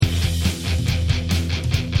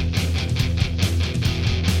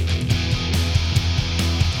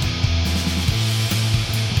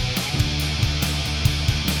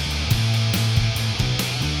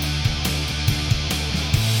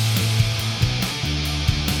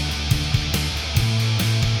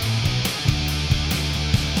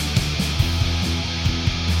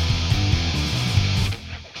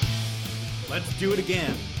do it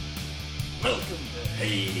again. Welcome to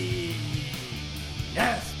Hey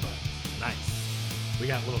Yes Buds. Nice. We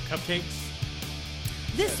got little cupcakes.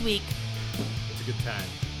 This week, It's a good time.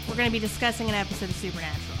 we're going to be discussing an episode of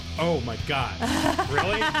Supernatural. Oh my god.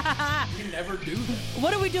 Really? We never do that.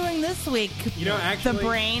 What are we doing this week? You know, actually, The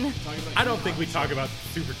brain. I don't think we talk about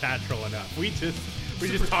Supernatural enough. We just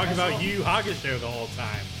talk about Yu Hakusho the whole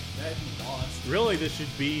time. That lost. Really, this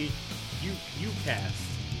should be you cast.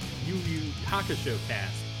 You Hakusho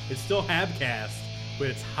cast. It's still Habcast, but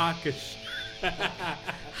it's Hakusho.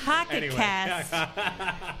 Hocketcast.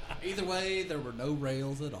 Either way, there were no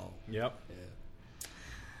rails at all. Yep.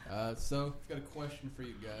 Yeah. So, I've got a question for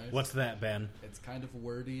you guys. What's that, Ben? It's kind of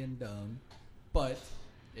wordy and dumb, but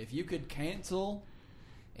if you could cancel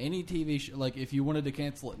any TV show, like if you wanted to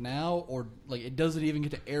cancel it now, or like it doesn't even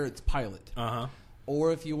get to air its pilot,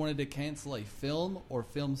 or if you wanted to cancel a film or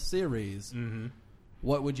film series,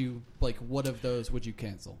 what would you like? What of those would you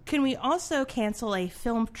cancel? Can we also cancel a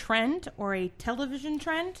film trend or a television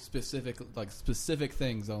trend? Specific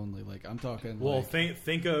things only. Like I'm talking. Well, like,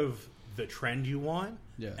 think of the trend you want,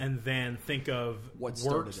 Yeah. and then think of What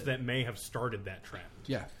started works it. that may have started that trend,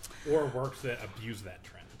 yeah. or works that abuse that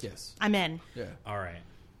trend. Yes. I'm in. Yeah. All right.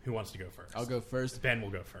 Who wants to go first? I'll go first. Ben will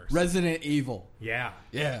go first. Resident Evil. Yeah.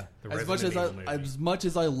 Yeah. The As much Resident Evil movie. as much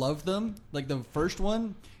as I love them, like the first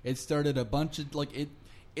one, it started a bunch of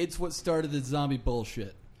it's what started the zombie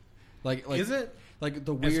bullshit. Like Is it? like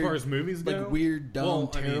the weird As far as movies go? like weird, dumb,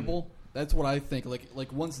 Well, I mean- terrible. That's what I think.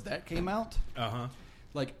 Like once that came out, Uh-huh.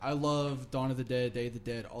 like I love Dawn of the Dead, Day of the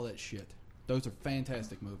Dead, all that shit. Those are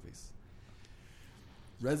fantastic movies.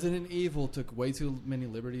 Resident Evil took way too many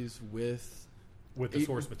liberties with With the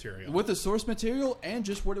source material. With the source material and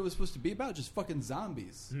just what it was supposed to be about, just fucking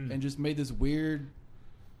zombies. And just made this weird,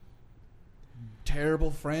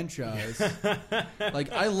 terrible franchise.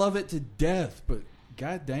 Like, I love it to death, but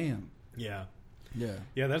goddamn. Yeah. Yeah.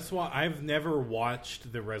 Yeah, that's why I've never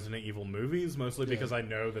watched the Resident Evil movies, mostly because I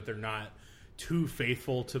know that they're not too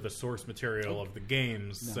faithful to the source material of the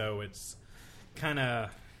games, No. so it's kind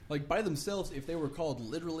of... Like, by themselves, if they were called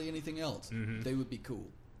literally anything else, they would be cool.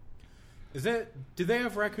 Is that... Did they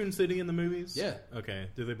have Raccoon City in the movies? Yeah. Okay.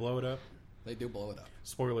 Did they blow it up? They do blow it up.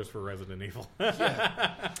 Spoilers for Resident Evil.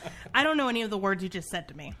 Yeah. I don't know any of the words you just said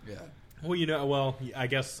to me. Yeah. Well, I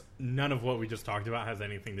guess none of what we just talked about has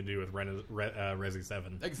anything to do with Resi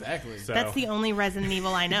 7. Exactly. So, That's the only Resident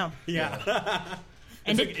Evil I know. yeah.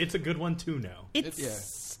 And it's a good one, too, now. It Yeah.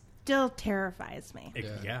 still terrifies me.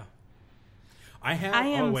 Yeah. I have... I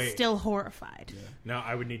am oh, wait. still horrified. Yeah. Now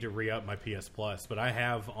I would need to re-up my PS Plus, but I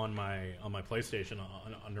have on my PlayStation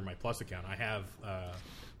under my Plus account. I have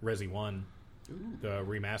Resi 1, the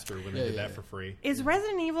remaster when they did that for free. Is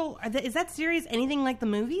Resident Evil, is that series anything like the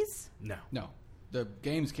movies? No, No. The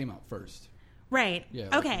games came out first. Right. Yeah.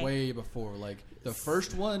 Like Okay. way before. Like, the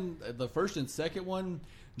first and second one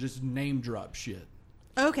just name drop shit.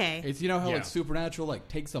 Okay. It's, you know how Yeah. like Supernatural like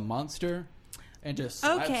takes a monster and just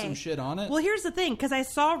slaps Okay. some shit on it. Well, here's the thing, because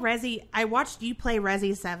I watched you play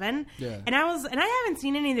Resi 7, Yeah. and I haven't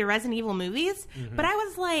seen any of the Resident Evil movies, but I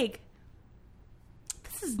was like,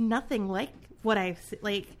 this is nothing like what I've seen.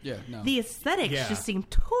 Like, Yeah, no. the aesthetics Yeah. just seem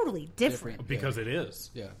totally different. because it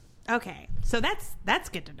is. Yeah. Okay, so that's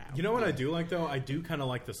good to know. You know what I do like though? I do kind of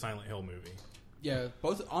like the Silent Hill movie. Yeah,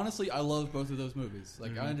 both. Honestly, I love both of those movies.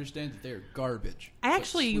 Like, Mm-hmm. I understand that they're garbage. I but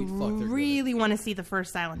actually sweet fuck, they're good. really want to see the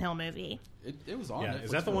first Silent Hill movie. It was on. Yeah, Netflix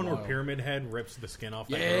is that the for a one where while. Pyramid Head rips the skin off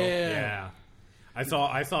that girl? Yeah. Yeah. I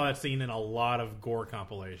saw that scene in a lot of gore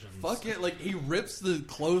compilations. Fuck it! Like, he rips the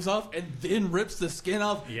clothes off and then rips the skin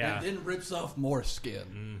off, Yeah. and then rips off more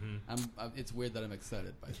skin. It's weird that I'm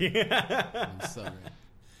excited by that. I'm sorry.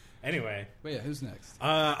 Anyway, But yeah, who's next?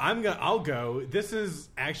 I'll go. This is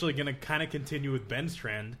actually gonna kind of continue with Ben's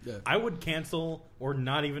trend. Yeah. I would cancel or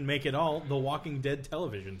not even make it all the Walking Dead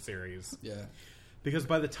television series. Yeah. Because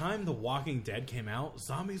by the time The Walking Dead came out,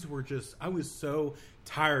 zombies were just... I was so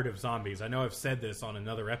tired of zombies. I know I've said this on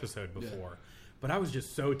another episode before. But I was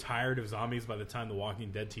just so tired of zombies by the time The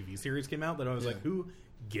Walking Dead TV series came out that I was like, who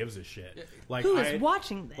gives a shit? Like, Who is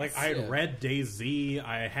watching this? Like, I had read DayZ.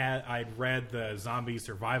 I'd read the Zombie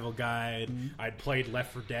Survival Guide. I'd played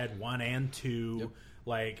Left 4 Dead 1 and 2. Yep.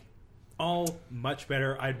 Like, all much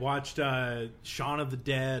better. I'd watched Shaun of the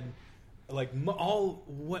Dead. Like,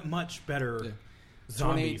 much better... Yeah.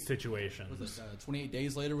 Zombie 28 situations. Was it 28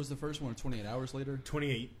 days later was the first one, or 28 hours later?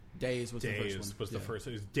 28 Days was the days first one. was the first.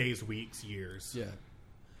 It was days, weeks, years. Yeah.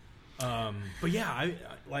 But yeah,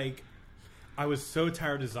 I was so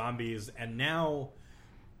tired of zombies, and now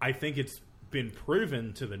I think it's been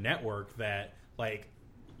proven to the network that like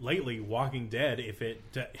lately, Walking Dead, if it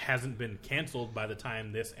hasn't been canceled by the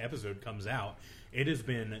time this episode comes out, it has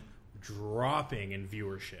been dropping in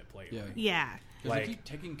viewership lately. Yeah. Because they keep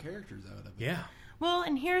taking characters out of it. Yeah. Well,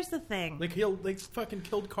 and here's the thing. They fucking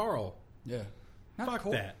killed Carl. Yeah. Fuck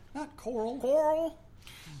that. Not Coral. Coral?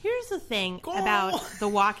 Here's the thing Coral. about The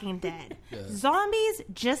Walking Dead. Zombies,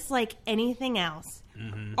 just like anything else,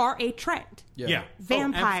 are a trend. Yeah.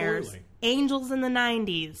 Vampires, absolutely. angels in the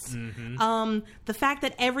 90s. The fact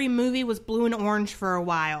that every movie was blue and orange for a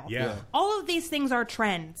while. Yeah. All of these things are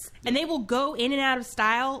trends. And they will go in and out of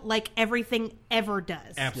style like everything ever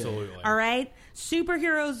does. Absolutely. All right?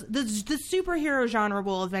 Superheroes, the superhero genre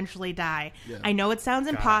will eventually die. Yeah. I know it sounds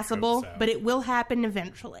God, I impossible, hope so. but it will happen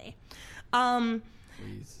eventually.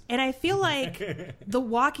 Please. And I feel like The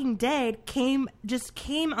Walking Dead came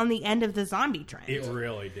on the end of the zombie trend. It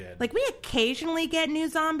really did. Like, we occasionally get new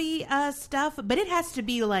zombie stuff, but it has to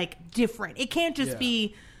be, like, different. It can't just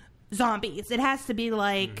be zombies. It has to be,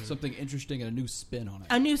 like... Something interesting and a new spin on it.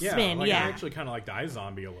 A new spin, I yeah. actually kind of like the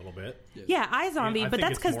iZombie a little bit. Yeah, iZombie, I but think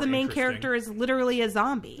that's it's because more the main interesting. character is literally a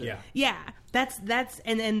zombie. Yeah. Yeah. That's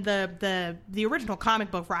and then the original comic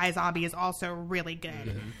book for iZombie is also really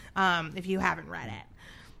good. If you haven't read it.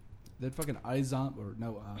 That fucking iZombie, or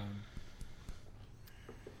no,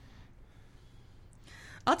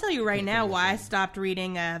 I'll tell you right now why I stopped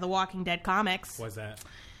reading the Walking Dead comics. What's that?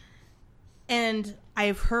 And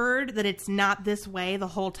I've heard that it's not this way the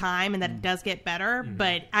whole time and that it does get better,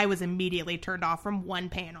 but I was immediately turned off from one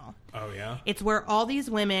panel. Oh, yeah? It's where all these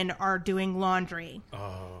women are doing laundry.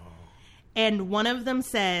 Oh. And one of them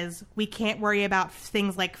says, we can't worry about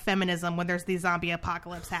things like feminism when there's the zombie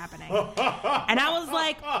apocalypse happening. And I was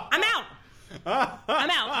like, I'm out. I'm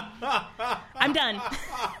out. I'm done.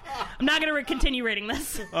 I'm not going to continue reading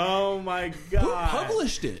this. Oh, my who God.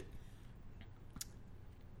 published it?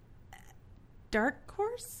 Dark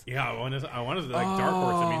Horse? Yeah, I wanted like Dark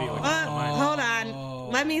Horse immediately. came to mind. Hold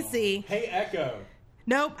on. Let me see. Hey, Echo.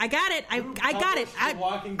 Nope, I got it. I got it. published the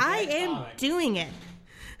Walking Dead I am comic. doing it.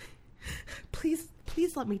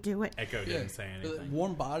 Please let me do it. Echo didn't say anything.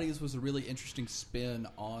 Warm Bodies was a really interesting spin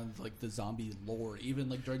on like the zombie lore, even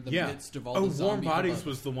like during the midst of all the Warm zombie Bodies hubbub.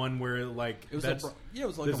 was the one where like It was that's it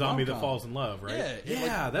was like the a zombie that rom-com. falls in love, right? Yeah,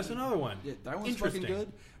 yeah, that's another one. Yeah, that one's fucking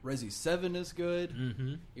Interesting. good. Resi 7 is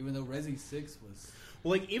good, even though Resi 6 was.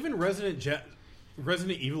 Well, like even Resident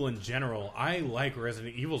Evil in general, I like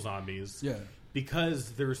Resident Evil zombies. Yeah.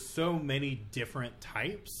 Because there's so many different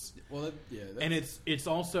types. Well, And it's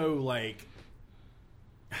also like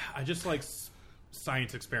I just like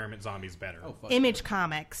science experiment zombies better. oh, fuck. Image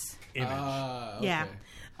Comics. Image. Okay. Yeah.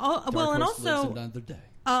 Oh, well, and Horse lives also, another day.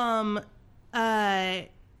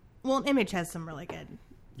 well, Image has some really good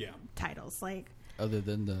Yeah. titles, like. Other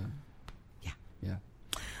than the Yeah. yeah.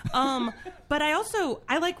 But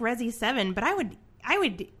I like Resi 7, but I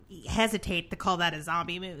would hesitate to call that a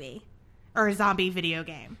zombie movie or a zombie video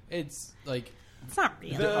game. It's like It's not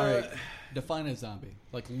real. all right. Define a zombie.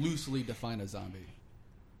 Like loosely define a zombie.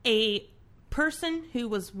 A person who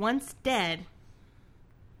was once dead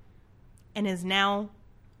and is now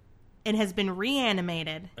and has been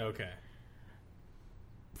reanimated Okay.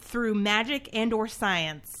 through magic and or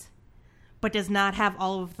science, but does not have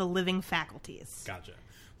all of the living faculties. Gotcha.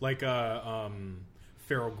 Like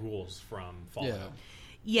feral ghouls from Fallout. Yeah.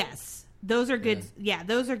 Yes. Those are good. Yeah,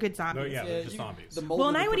 those are good zombies. No, yeah, they're just zombies. Well,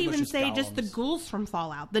 and I would even say just the ghouls from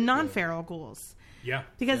Fallout, the non-feral ghouls. Yeah.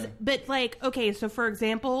 Because, but like, okay, so for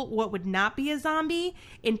example, what would not be a zombie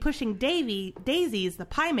in Pushing Daisies, the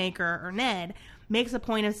pie maker or Ned makes a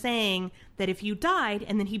point of saying that if you died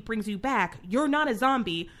and then he brings you back, you're not a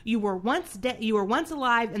zombie. You were once dead. You were once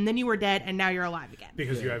alive, and then you were dead, and now you're alive again.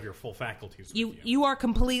 Because you have your full faculties. With You are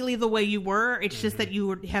completely the way you were. It's just that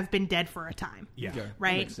you have been dead for a time. Yeah. Okay.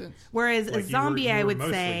 Right. Makes sense. Whereas Like a zombie, you were I would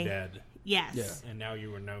mostly say, dead, yes, Yeah. and now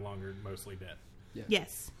you are no longer mostly dead.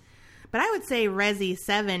 yes. But I would say Resi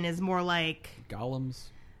 7 is more like Golems.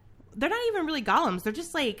 they're not even really golems. They're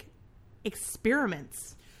just like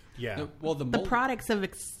experiments. Yeah. No, well, The products of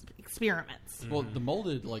experiments. Well, the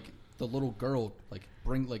molded, like the little girl, like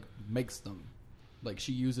makes them. Like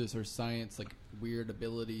she uses her science, like weird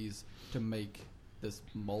abilities to make this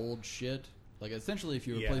mold shit. Like essentially, if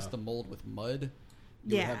you replace the mold with mud,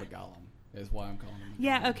 you would have a golem. Is why I'm calling them.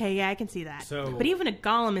 Yeah, okay, yeah, I can see that. So- but even a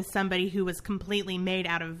golem is somebody who was completely made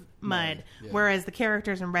out of mud, yeah. whereas the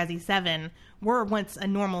characters in Resi 7 were once a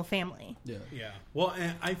normal family. Yeah. Yeah. Well,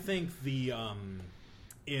 and I think the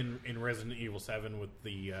in Resident Evil 7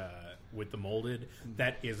 with the molded,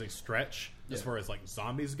 that is a stretch as Yeah. far as like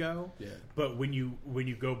zombies go. Yeah. But when you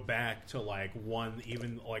go back to like 1,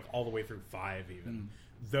 even like all the way through 5, even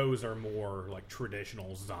those are more like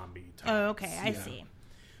traditional zombie types. Oh, okay, I see.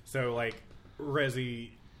 So like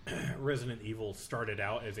Resident Evil started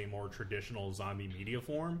out as a more traditional zombie media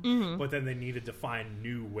form, but then they needed to find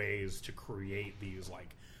new ways to create these like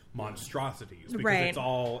monstrosities because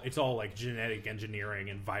it's all like genetic engineering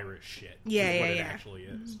and virus shit. It actually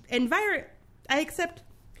is. And I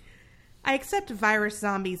accept virus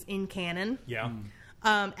zombies in canon. Yeah.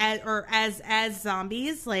 As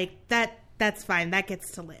zombies, like that's fine. That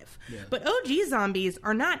gets to live. Yeah. But OG zombies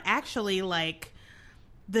are not actually like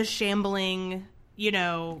the shambling,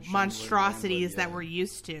 monstrosities that we're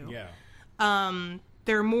used to. Yeah.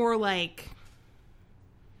 They're more like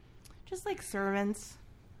just like servants.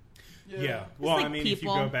 Yeah. Well, like I mean,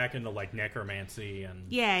 people. if you go back into like necromancy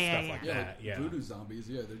and stuff like that, like voodoo zombies,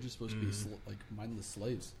 they're just supposed to be like mindless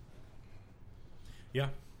slaves. Yeah.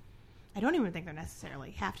 I don't even think they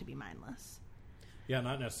necessarily have to be mindless. Yeah,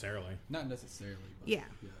 not necessarily. Not necessarily. But Yeah.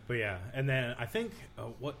 But yeah, and then I think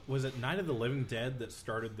what was it, Night of the Living Dead, that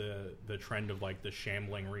started the trend of like the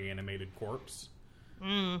shambling reanimated corpse.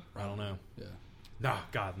 I don't know. Yeah. Nah,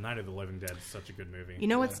 God, Night of the Living Dead is such a good movie. You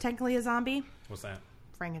know what's technically a zombie? What's that?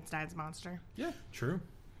 Frankenstein's monster. Yeah. True.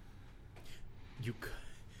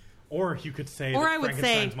 Or you could say, or that I would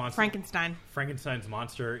say Frankenstein. Frankenstein's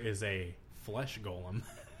monster is a flesh golem.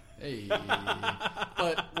 Hey.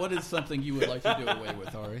 But what is something you would like to do away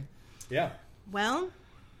with, Ari? Yeah. Well,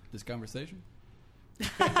 This conversation?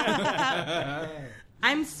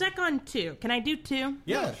 I'm stuck on 2. Can I do 2?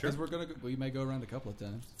 Yeah, sure. Because we may go around a couple of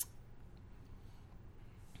times.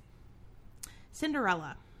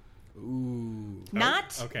 Cinderella. Ooh.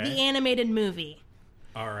 Not okay. the animated movie.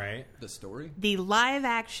 All right. The story? The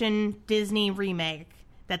live-action Disney remake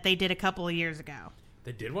that they did a couple of years ago.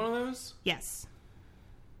 They did one of those? Yes.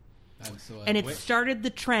 And It started the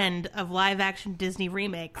trend of live-action Disney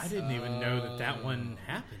remakes. I didn't even know that one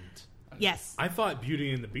happened. Yes. I thought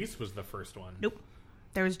Beauty and the Beast was the first one. Nope.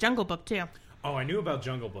 There was Jungle Book, too. Oh, I knew about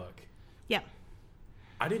Jungle Book. Yep.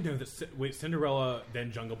 I didn't know that. Wait, Cinderella,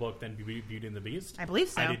 then Jungle Book, then Beauty and the Beast? I believe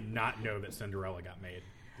so. I did not know that Cinderella got made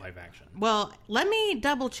live action. Well, let me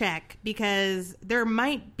double check because there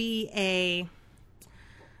might be a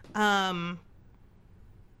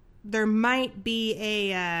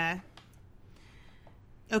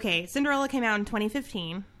okay, Cinderella came out in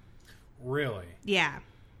 2015. Really? Yeah.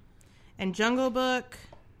 And Jungle Book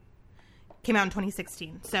came out in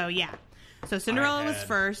 2016. So, yeah. So Cinderella was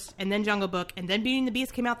first, and then Jungle Book, and then Beauty and the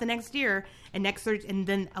Beast came out the next year, and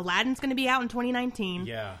then Aladdin's going to be out in 2019.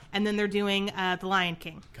 Yeah. And then they're doing The Lion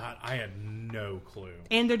King. God, I had no clue.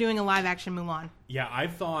 And they're doing a live-action Mulan. Yeah, I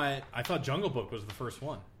thought Jungle Book was the first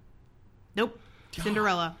one. Nope.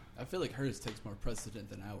 Cinderella. I feel like hers takes more precedent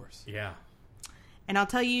than ours. Yeah. And I'll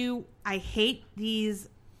tell you, I hate these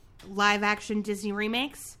live-action Disney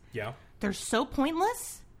remakes. Yeah. They're so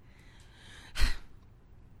pointless.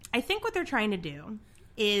 I think what they're trying to do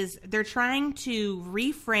is they're trying to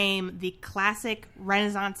reframe the classic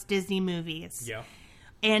Renaissance Disney movies. Yeah.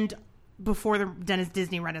 And before the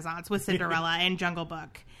Disney Renaissance with Cinderella and Jungle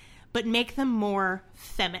Book, but make them more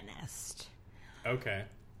feminist. Okay.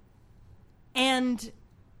 And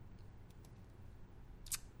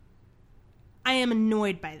I am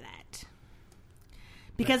annoyed by that.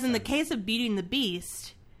 Because in the case of Beauty and the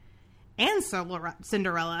Beast and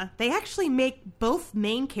Cinderella, they actually make both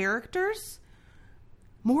main characters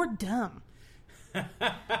more dumb.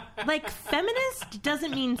 Like, feminist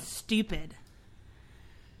doesn't mean stupid.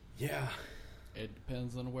 Yeah. It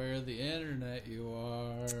depends on where the internet you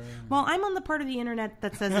are. Well, I'm on the part of the internet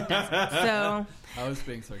that says it doesn't, so... I was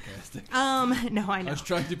being sarcastic. No, I know. I was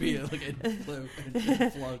trying to be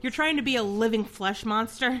You're trying to be a living flesh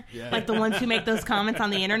monster? Yeah. Like the ones who make those comments on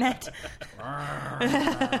the internet?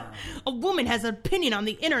 A woman has an opinion on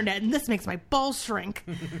the internet, and this makes my balls shrink.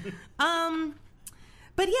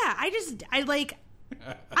 But yeah, I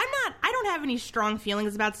don't have any strong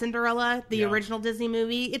feelings about Cinderella, the original Disney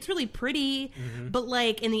movie. It's really pretty, but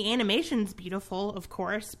and the animation's beautiful, of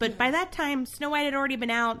course. But by that time, Snow White had already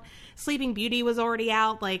been out. Sleeping Beauty was already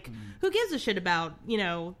out. Who gives a shit about,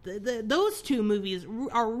 those two movies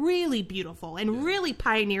are really beautiful and really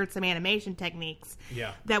pioneered some animation techniques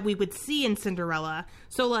that we would see in Cinderella.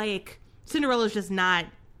 So, Cinderella's just not,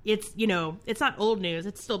 it's not old news.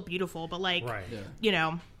 It's still beautiful, but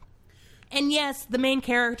And yes, the main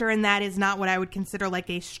character in that is not what I would consider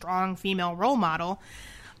a strong female role model.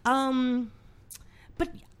 But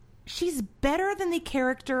she's better than the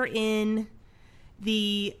character in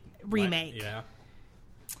the remake. Yeah.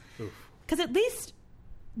 Because at least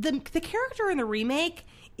the character in the remake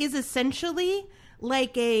is essentially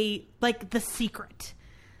like The Secret.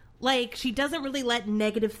 Like, she doesn't really let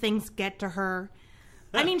negative things get to her.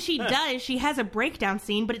 I mean, she does. She has a breakdown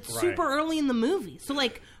scene, but it's super early in the movie. So,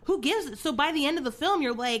 like, who gives it? So by the end of the film,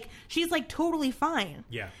 you're like, she's, like, totally fine.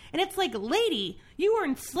 Yeah. And it's like, lady, you were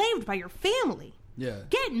enslaved by your family. Yeah.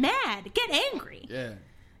 Get mad. Get angry. Yeah.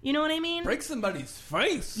 You know what I mean? Break somebody's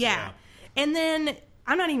face. Yeah. And then,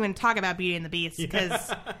 I'm not even going to talk about Beauty and the Beast,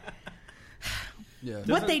 because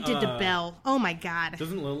what they did to Belle, oh my God.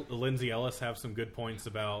 Doesn't Lindsay Ellis have some good points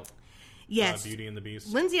about Yes. Beauty and the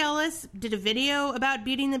Beast? Lindsay Ellis did a video about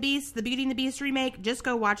Beauty and the Beast, the Beauty and the Beast remake. Just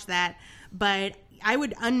go watch that. But I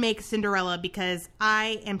would unmake Cinderella because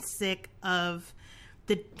I am sick of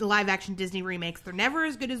the live-action Disney remakes. They're never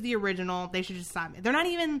as good as the original. They should just stop. They're not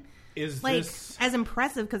even as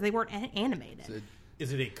impressive because they weren't animated.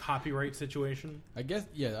 Is it a copyright situation? I guess,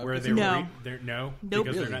 yeah. Where they're no. No? Nope.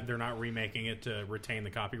 Because Really? they're not remaking it to retain the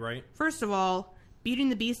copyright? First of all, Beauty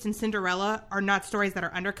and the Beast and Cinderella are not stories that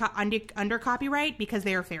are under copyright because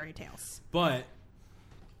they are fairy tales. But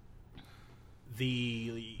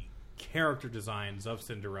the character designs of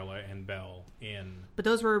Cinderella and Belle But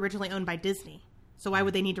those were originally owned by Disney. So why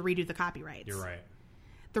would they need to redo the copyrights? You're right.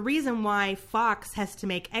 The reason why Fox has to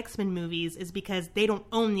make X-Men movies is because they don't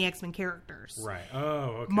own the X-Men characters. Right. Oh,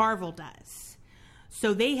 okay. Marvel does.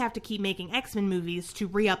 So they have to keep making X-Men movies to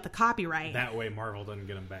re-up the copyright. That way Marvel doesn't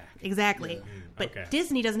get them back. Exactly. Yeah. But Okay.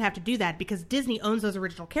 Disney doesn't have to do that because Disney owns those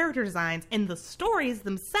original character designs and the stories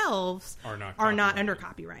themselves Are not are not copyrighted. under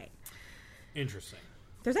copyright. Interesting.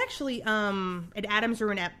 There's actually an Adams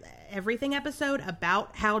Ruin Everything episode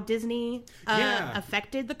about how Disney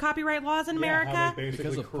affected the copyright laws in America. How they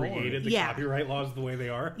Because basically of porn. created the Yeah. copyright laws the way they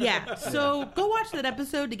are. Yeah, so go watch that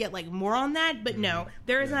episode to get like more on that. But no,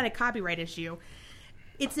 there is not a copyright issue.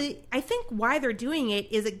 I think why they're doing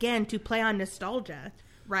it is again to play on nostalgia,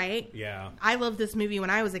 right? Yeah. I loved this movie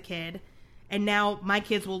when I was a kid, and now my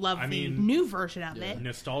kids will love the new version of it.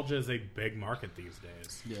 Nostalgia is a big market these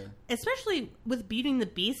days. Yeah. Especially with Beauty and the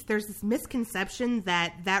Beast, there's this misconception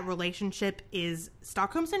that relationship is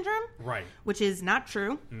Stockholm Syndrome. Right. Which is not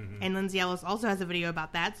true. And Lindsay Ellis also has a video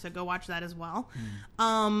about that, so go watch that as well.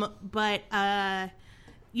 But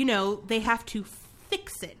they have to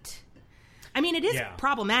fix it. I mean, it is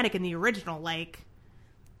problematic in the original. Like,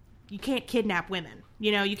 you can't kidnap women.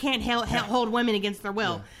 You can't hold women against their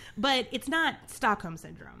will. Yeah. But it's not Stockholm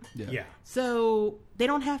Syndrome. Yeah. So they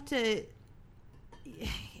don't have to.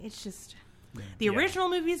 It's just the original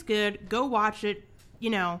movie is good. Go watch it.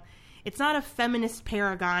 It's not a feminist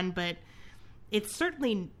paragon, but it's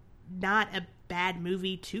certainly not a bad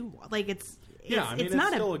movie too. Like it's not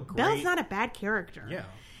still a great... Belle's not a bad character. Yeah,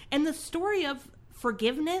 and the story of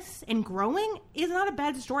forgiveness and growing is not a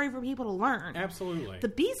bad story for people to learn. Absolutely. The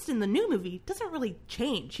Beast in the new movie doesn't really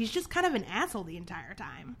change. He's just kind of an asshole the entire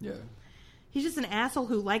time. Yeah. He's just an asshole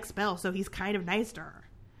who likes Belle, so he's kind of nice to her.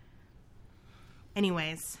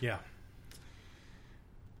 Anyways. Yeah.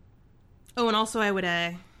 Oh, and also I would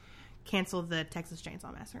cancel the Texas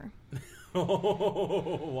Chainsaw Massacre.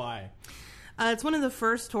 Why? It's one of the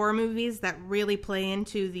first horror movies that really play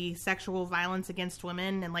into the sexual violence against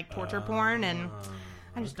women and like torture porn, and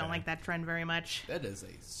I just don't like that trend very much. That is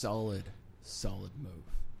a solid move.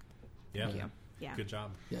 Yeah. Thank you. Yeah. Good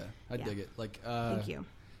job. Yeah, I dig it. Like, Thank you.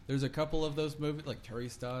 There's a couple of those movies, like Terry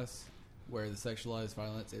Stas, where the sexualized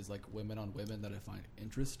violence is like women on women that I find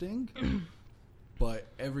interesting. But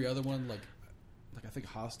every other one, like I think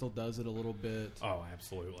Hostel does it a little bit. Oh,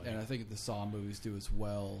 absolutely. And I think the Saw movies do as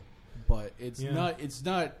well. But it's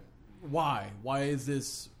not. Why? Why is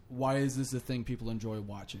this a thing people enjoy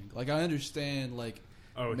watching? Like, I understand, like.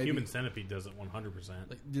 Oh, Human Centipede does it 100%.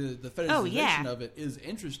 Like the fetishization of it is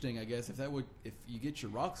interesting, I guess, if you get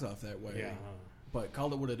your rocks off that way. Yeah. But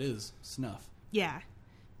call it what it is, snuff. Yeah.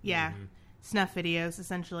 Yeah. Snuff videos,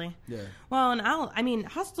 essentially. Yeah. Well, and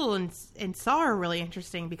Hostel and Saw are really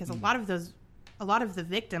interesting because a lot of the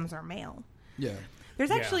victims are male. Yeah. There's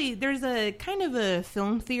there's a kind of a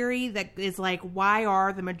film theory that is like, why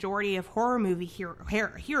are the majority of horror movie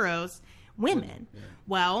heroes women? Yeah.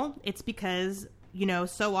 Well, it's because,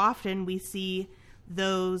 so often we see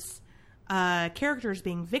those characters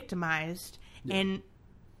being victimized, and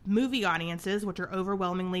movie audiences, which are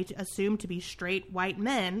overwhelmingly assumed to be straight white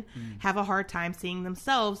men, have a hard time seeing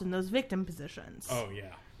themselves in those victim positions. Oh,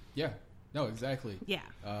 yeah. Yeah. No, exactly. Yeah.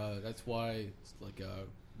 That's why, like,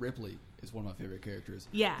 Ripley is one of my favorite characters.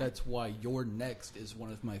 Yeah. That's why You're Next is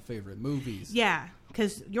one of my favorite movies. Yeah,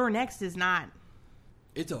 because You're Next is not...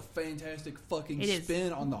 It's a fantastic fucking It spin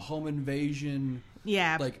is. on the home invasion.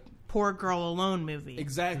 Yeah, like Poor Girl Alone movie.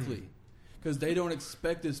 Exactly. Because they don't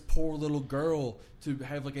expect this poor little girl to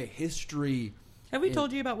have, like, a history. Have we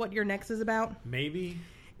told you about what Your Next is about? Maybe.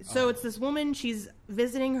 So it's this woman. She's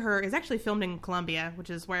visiting her. It's actually filmed in Columbia, which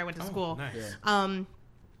is where I went to school. Nice. Yeah.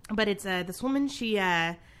 But it's this woman. She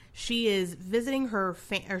is visiting her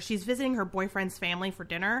she's visiting her boyfriend's family for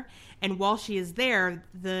dinner, and while she is there,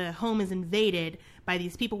 the home is invaded by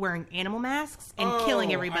these people wearing animal masks and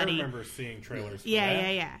killing everybody. I remember seeing trailers for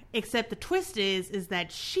that. Yeah. Except the twist is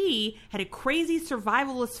that she had a crazy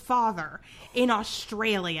survivalist father in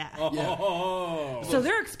Australia. Oh. So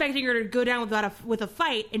they're expecting her to go down with a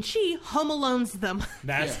fight, and she Home Alones them.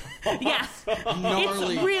 That's Yeah.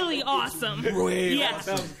 Gnarly. It's really awesome. Really Yeah. That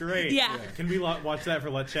sounds great. Yeah. Can we watch that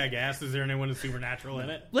for Let's Shag Ass? Is there anyone who's supernatural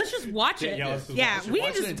in it? Let's just watch it. Yeah, let's just Yeah, watch it. we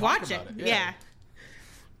Watch can it and just talk watch it. about it. Yeah.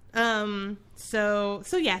 So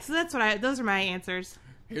that's what those are my answers.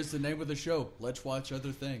 Here's the name of the show. Let's watch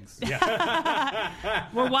other things.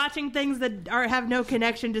 We're watching things that have no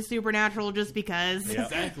connection to supernatural just because. Yeah.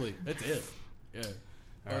 Exactly. That's it. Yeah.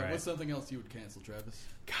 All right. What's something else you would cancel, Travis?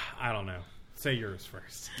 I don't know. Say yours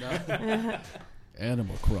first. No?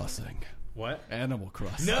 Animal Crossing. What? Animal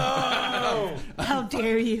Crossing. No! How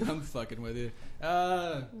dare you? I'm fucking with you.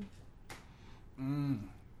 That's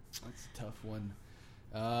a tough one.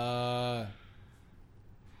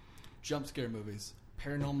 Jump scare movies.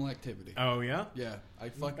 Paranormal Activity. Oh, yeah? Yeah, I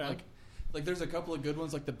fuck Okay. like. There's a couple of good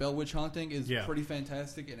ones, like the Bell Witch Haunting is Yeah. pretty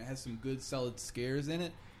fantastic, and it has some good, solid scares in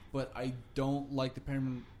it. But I don't like the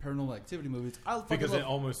Paranormal Activity movies. Because it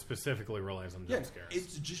almost specifically relies on jump scares.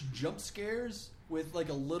 It's just jump scares with like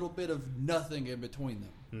a little bit of nothing in between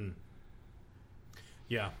them.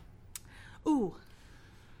 Yeah. Ooh.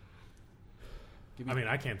 Give I mean,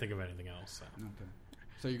 I can't think of anything else. So. okay.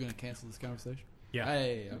 So you're going to cancel this conversation? Yeah.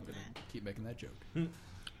 Hey, I'm going to keep making that joke.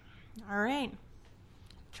 All right.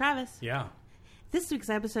 Travis, Yeah. this week's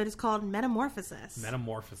episode is called Metamorphosis.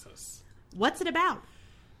 Metamorphosis. What's it about?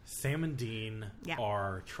 Sam and Dean Yeah.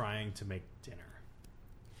 are trying to make dinner.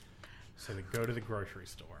 So they go to the grocery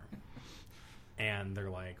store. And they're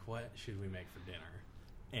like, what should we make for dinner?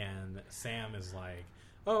 And Sam is like,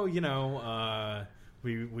 oh,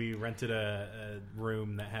 we rented a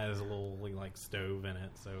room that has a little like stove in it,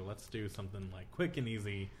 so let's do something like quick and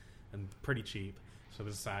easy and pretty cheap. So they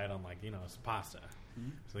decide on some pasta.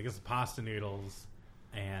 So they get some pasta noodles,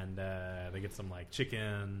 and they get some like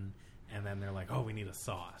chicken, and then they're like, oh, we need a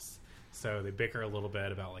sauce. So they bicker a little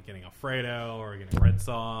bit about like getting Alfredo or getting red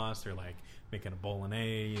sauce or like making a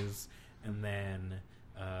bolognese, and then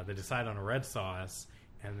they decide on a red sauce,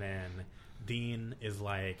 and then Dean is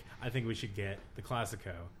like, I think we should get the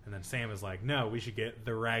Classico. And then Sam is like, no, we should get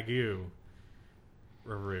the Ragu.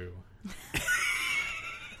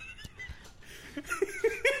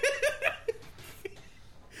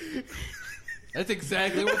 That's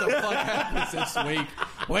exactly what the fuck happens this week.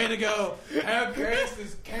 Way to go. Outcast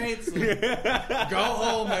is canceled. Go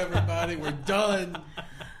home, everybody. We're done.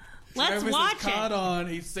 Let's Travis watch is caught it. on.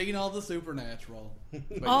 He's seen all the supernatural.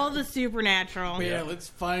 But All the supernatural. but yeah, let's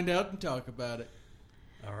find out and talk about it.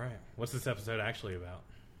 All right. What's this episode actually about?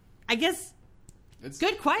 I guess. It's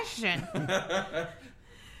Good question. Fuck,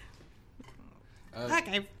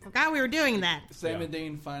 I forgot we were doing that. Sam Yeah. and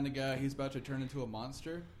Dean find a guy who's about to turn into a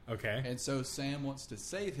monster. Okay. And so Sam wants to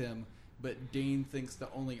save him, but Dean thinks the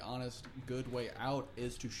only honest, good way out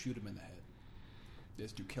is to shoot him in the head.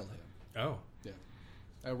 Is to kill him. Oh. Yeah.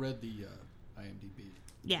 I read the IMDb.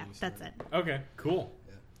 Yeah, that's it. Okay. Cool.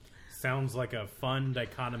 Yeah. Sounds like a fun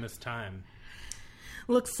dichotomous time.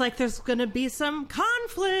 Looks like there's gonna be some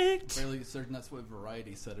conflict. Fairly certain that's what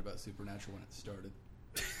Variety said about Supernatural when it started.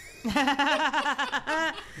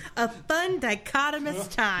 A fun dichotomous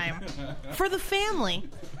time. For the family.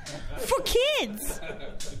 For kids.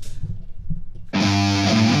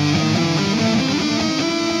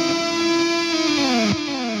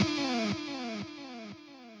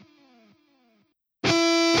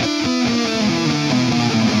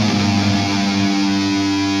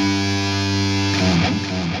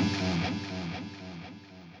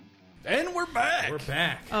 And we're back! We're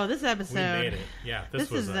back. Oh, this episode. We made it. Yeah. This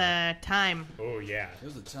was is the time. Oh, yeah.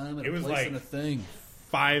 There's a time and It a was place like- and a thing.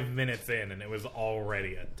 5 minutes in, and it was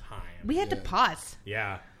already a time. We had to Yeah. pause.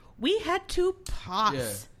 Yeah. We had to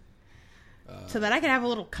pause. So that I could have a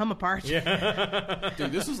little come apart. Yeah.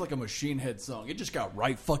 Dude, this was like a Machine Head song. It just got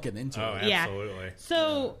right fucking into Oh, it. Yeah. absolutely.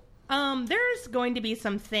 So, there's going to be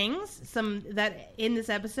some things, that in this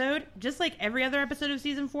episode, just like every other episode of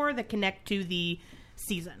season 4, that connect to the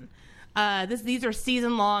season. These are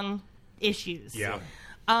season-long issues. Yeah.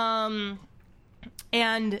 And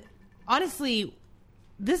honestly,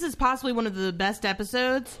 this is possibly one of the best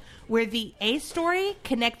episodes where the A story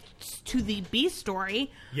connects to the B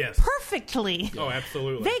story perfectly. Oh,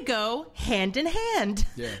 absolutely. They go hand in hand.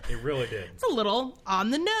 Yeah. It really did. It's a little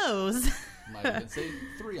on the nose. Might even say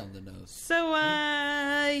 3 on the nose. So,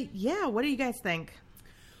 yeah, what do you guys think?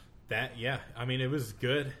 I mean, it was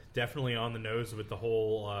good. Definitely on the nose with the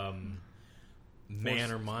whole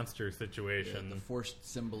man or monster situation. Yeah, the forced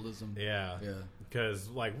symbolism. Yeah. Yeah. Because,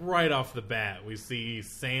 like, right off the bat, we see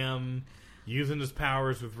Sam using his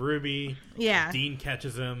powers with Ruby. Yeah. Dean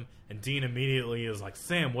catches him, and Dean immediately is like,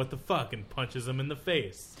 Sam, what the fuck? And punches him in the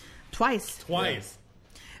face. Twice. Yeah.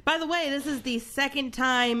 By the way, this is the second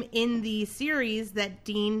time in the series that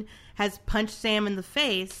Dean has punched Sam in the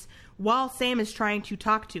face while Sam is trying to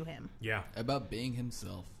talk to him. Yeah. About being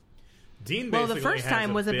himself. Dean Well, the first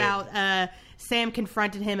time was about Sam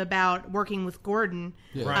confronted him about working with Gordon.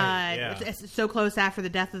 Yeah. Right, So close after the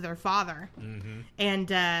death of their father. Mm-hmm.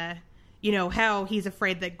 And, you know, how he's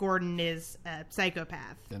afraid that Gordon is a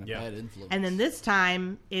psychopath. And a bad influence. And then this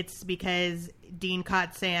time, it's because Dean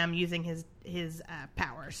caught Sam using his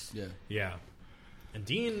powers. Yeah. Yeah. And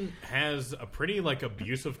Dean has a pretty, like,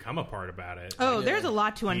 abusive come-apart about it. Oh, Yeah. there's a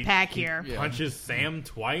lot to unpack here. He punches Sam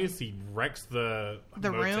twice. He wrecks the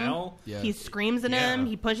motel. Room. Yeah. He screams at him.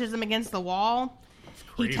 He pushes him against the wall.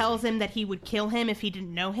 He crazy. tells him that he would kill him if he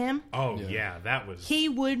didn't know him. Oh, Yeah. yeah, that was... He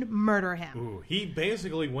would murder him. Ooh, he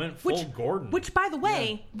basically went full Gordon. Which, by the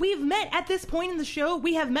way, we've met at this point in the show.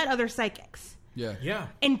 We have met other psychics, Yeah. Yeah.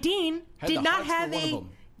 and Dean Had did the not hots for have one of a them.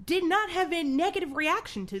 did not have a negative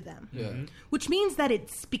reaction to them. Yeah. Which means that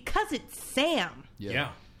it's because it's Sam. Yeah. Yeah.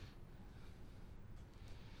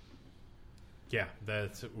 Yeah,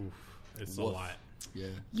 that's... Oof. It's a Woof. lot. Yeah.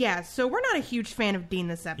 Yeah, so we're not a huge fan of Dean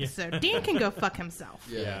this episode. Dean can go fuck himself.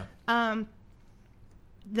 Yeah.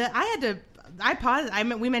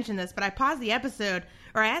 We mentioned this, but I paused the episode,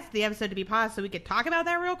 or I asked the episode to be paused so we could talk about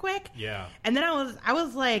that real quick. Yeah. And then I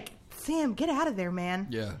was like, Sam, get out of there, man.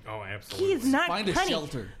 Yeah. Oh, absolutely. He is not, Find a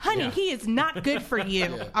shelter. Honey, Yeah. he is not good for you.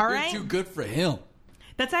 Yeah. All You're right? too good for him.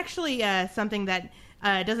 That's actually something that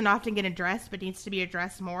doesn't often get addressed, but needs to be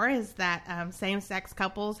addressed more. Is that same-sex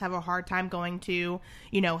couples have a hard time going to,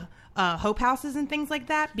 hope houses and things like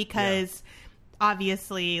that because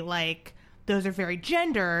obviously, like, those are very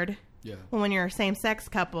gendered. Yeah. When you're a same-sex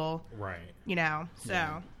couple, Right.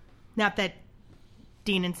 So not that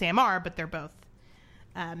Dean and Sam are, but they're both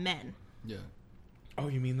men. Yeah. Oh,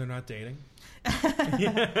 you mean they're not dating?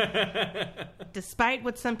 Despite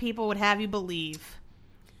what some people would have you believe.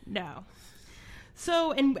 No.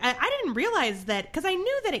 So, and I didn't realize that, because I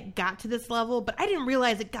knew that it got to this level, but I didn't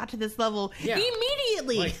realize it got to this level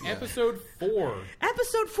immediately. Like episode 4.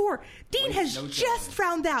 Episode 4. Dean has no just time.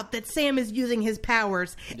 found out that Sam is using his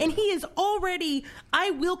powers, and he is already,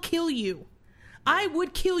 I will kill you. I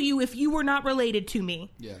would kill you if you were not related to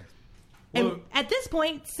me. Yeah. And Well- at this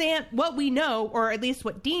point, Sam, what we know, or at least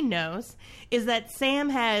what Dean knows, is that Sam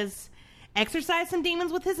has exorcised some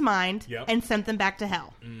demons with his mind and sent them back to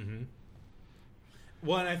hell. Mm-hmm.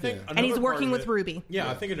 Well, and I think... Yeah. And he's another part working of with it- Ruby. Yeah,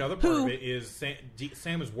 I think another part of it is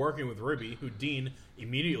Sam is working with Ruby, who Dean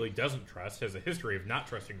immediately doesn't trust, has a history of not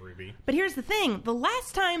trusting Ruby. But here's the thing. The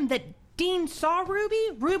last time that Dean saw Ruby,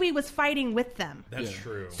 Ruby was fighting with them. That's Yeah.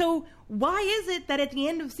 true. So why is it that at the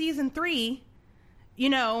end of season 3,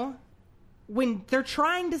 when they're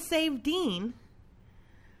trying to save Dean,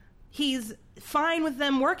 he's fine with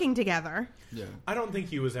them working together? Yeah. I don't think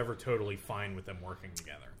he was ever totally fine with them working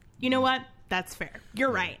together. You know what? That's fair.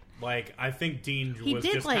 You're right. Like, I think Dean He was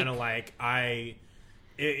did, just like- kind of like,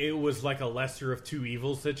 it was like a lesser of two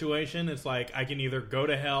evils situation. It's like, I can either go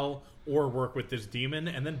to hell or work with this demon,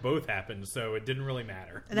 and then both happened, so it didn't really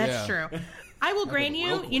matter. That's Yeah. true. I will grant real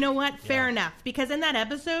you, quick. you know what? Fair Yeah. enough. Because in that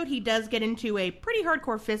episode, he does get into a pretty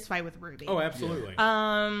hardcore fist fight with Ruby. Oh, absolutely.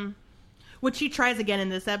 Which he tries again in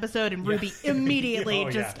this episode, and Ruby immediately Oh, yeah.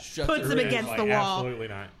 just Shuts puts her him in. against Like, the wall. Absolutely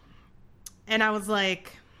not. And I was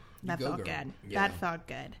like, that go, felt girl. good. Yeah. That felt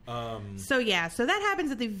good. So that happens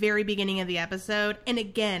at the very beginning of the episode. And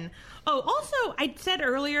again, also, I said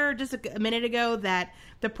earlier, just a minute ago, that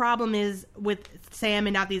the problem is with Sam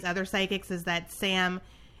and not these other psychics is that Sam,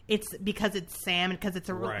 it's because it's Sam and because it's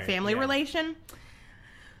a Right, family yeah. relation.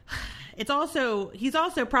 He's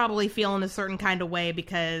also probably feeling a certain kind of way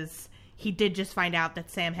because he did just find out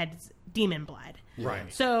that Sam had demon blood.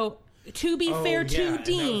 Right. So, to be Oh, fair yeah, to and that was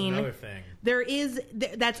Dean, another thing.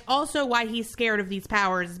 that's also why he's scared of these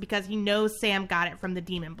powers, is because he knows Sam got it from the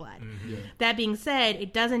demon blood. Mm-hmm. Yeah. That being said,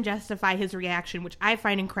 it doesn't justify his reaction, which I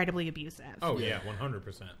find incredibly abusive. Oh, yeah,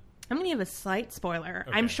 100%. I'm going to give a slight spoiler.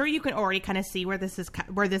 Okay. I'm sure you can already kind of see where this is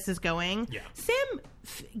going. Yeah. Sam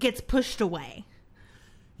gets pushed away.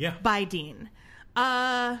 by Dean.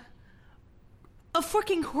 A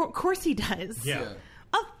fucking course he does. Yeah.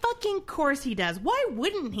 A fucking course he does. Why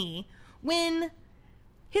wouldn't he when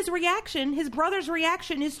his brother's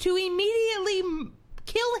reaction is to immediately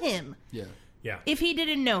kill him? Yeah. Yeah. If he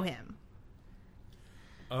didn't know him.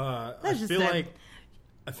 I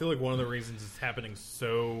feel like one of the reasons it's happening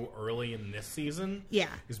so early in this season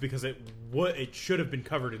is because it should have been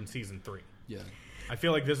covered in season 3. Yeah. I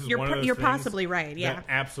feel like this is one of those You're things possibly right, yeah. that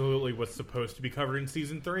absolutely was supposed to be covered in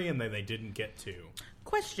season 3 and then they didn't get to.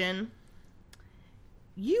 Question.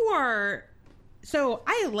 So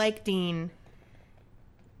I like Dean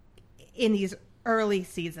in these early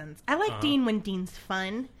seasons. I like Dean when Dean's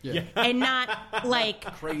fun. Yeah. And not like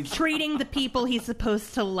treating the people he's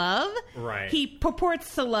supposed to love. Right. He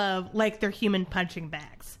purports to love like they're human punching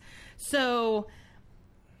bags. So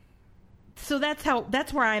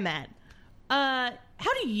that's where I'm at.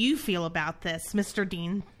 How do you feel about this, Mr.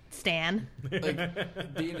 Dean Stan?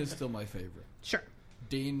 Like, Dean is still my favorite. Sure.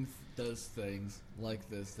 Dean does things like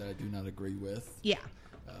this that I do not agree with. Yeah.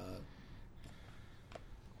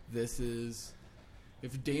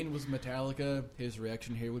 If Dean was Metallica, his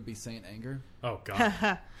reaction here would be Saint Anger. Oh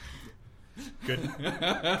God. Good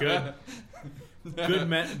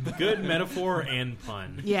metaphor and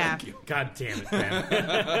pun. Yeah. God damn it, man.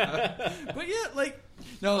 But yeah,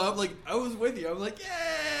 I was with you. I was like,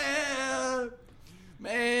 yeah,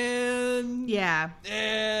 man. Yeah.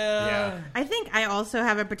 Yeah. I think I also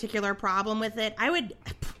have a particular problem with it.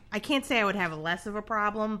 I can't say I would have less of a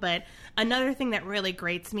problem, but another thing that really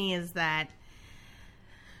grates me is that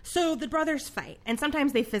so the brothers fight, and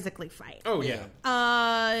sometimes they physically fight. Oh, yeah.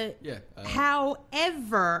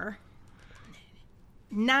 However,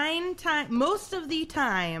 most of the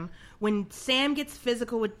time, when Sam gets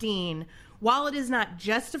physical with Dean, while it is not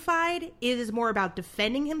justified, it is more about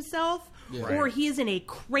defending himself, or he is in a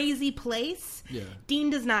crazy place. Yeah. Dean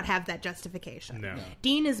does not have that justification. No.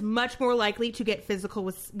 Dean is much more likely to get physical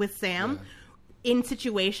with Sam in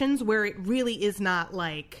situations where it really is not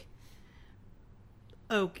like...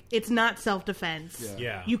 it's not self-defense.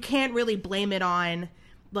 Yeah. You can't really blame it on,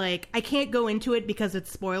 like, I can't go into it because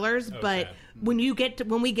it's spoilers, but when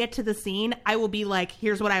we get to the scene, I will be like,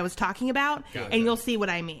 here's what I was talking about, and you'll see what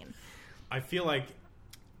I mean. I feel like...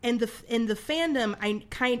 And the fandom,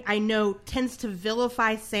 I know, tends to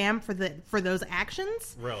vilify Sam for those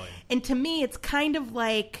actions. Really? And to me, it's kind of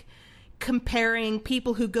like comparing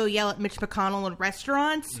people who go yell at Mitch McConnell in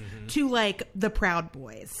restaurants to, like, the Proud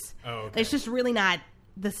Boys. Oh, okay. It's just really not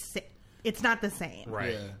it's not the same.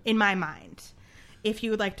 Right. Yeah. In my mind. If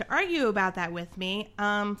you would like to argue about that with me,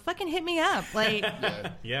 fucking hit me up. Like,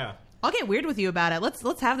 Yeah. I'll get weird with you about it.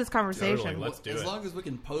 Let's have this conversation. Totally. Let's do as it. long as we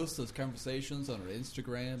can post those conversations on our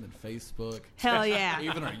Instagram and Facebook. Hell yeah.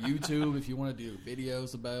 Even our YouTube if you want to do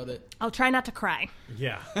videos about it. I'll try not to cry.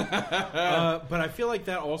 Yeah. But I feel like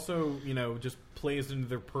that also, just plays into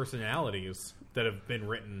their personalities that have been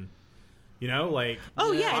written. Like...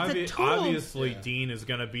 Oh, yeah, it's a total... Obviously, Dean is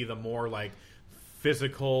going to be the more, like,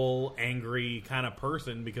 physical, angry kind of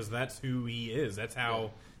person because that's who he is. That's how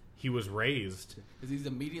he was raised. Because he's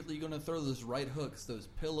immediately going to throw those right hooks, those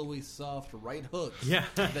pillowy, soft right hooks. Yeah.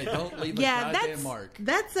 They don't leave a goddamn mark.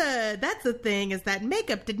 That's a thing, is that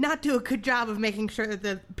makeup did not do a good job of making sure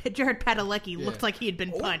that Jared Padalecki looked like he had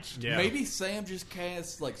been punched. Yeah. Maybe Sam just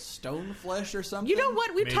cast, like, stone flesh or something. You know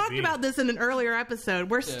what? We talked Maybe. about this in an earlier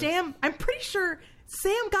episode where I'm pretty sure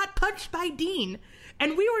Sam got punched by Dean.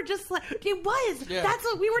 And we were just like, it was. Yeah. That's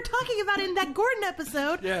what we were talking about in that Gordon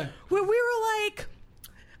episode. Yeah. Where we were like,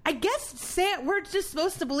 I guess we're just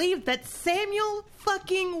supposed to believe that Samuel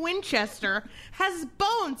fucking Winchester has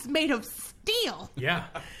bones made of steel. Yeah.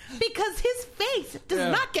 Because his face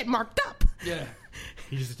does not get marked up. Yeah.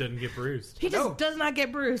 He just doesn't get bruised. He just does not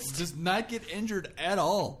get bruised. Does not get injured at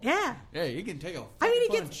all. Yeah. Yeah, he can take a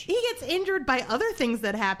punch. He gets injured by other things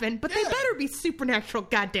that happen, but they better be supernatural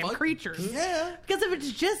goddamn creatures. Yeah. Because if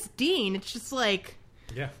it's just Dean, it's just like...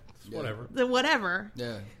 Yeah. Whatever. Whatever.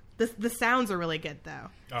 Yeah. The sounds are really good, though.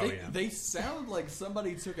 Oh, They sound like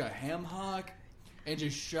somebody took a ham hock and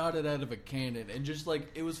just shot it out of a cannon, and just like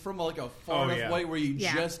it was from like a far enough way where you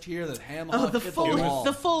just hear that ham hock hit the wall.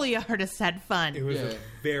 The Foley artist had fun. It was a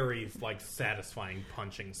very satisfying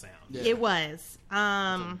punching sound. Yeah. It was.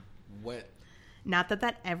 Wet. Not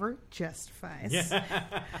that ever justifies. I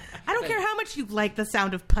don't care how much you like the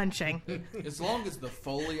sound of punching. As long as the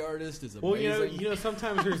Foley artist is Well, amazing.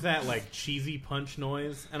 sometimes there's that like cheesy punch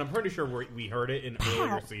noise, and I'm pretty sure we heard it in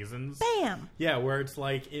earlier seasons. Bam. Yeah, where it's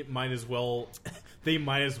like they might as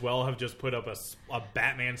well have just put up a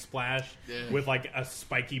Batman splash with like a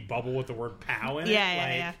spiky bubble with the word "pow" in it.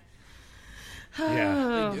 Yeah.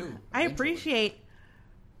 Yeah. They do. I appreciate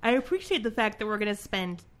the fact that we're going to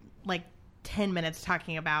spend like 10 minutes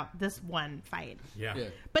talking about this one fight. Yeah.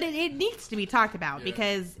 But it needs to be talked about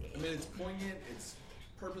because I mean, it's poignant. It's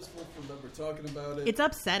purposeful for that we're talking about it. it's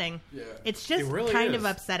upsetting. Yeah. It's just It really kind is. of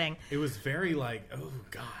upsetting. It was very like, oh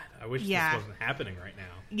God, I wish Yeah. this wasn't happening right now.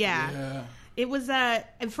 Yeah. It was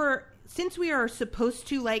since we are supposed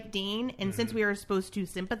to like Dean and since we are supposed to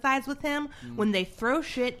sympathize with him, when they throw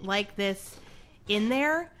shit like this in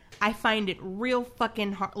there, I find it real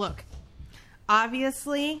fucking hard. Look,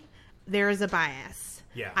 obviously there is a bias.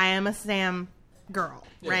 Yeah. I am a Sam girl,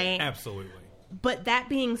 right? Absolutely. But that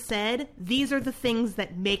being said, these are the things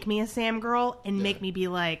that make me a Sam girl and make me be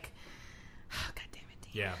like, oh, God damn it,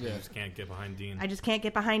 Dean. Yeah. You just can't get behind Dean. I just can't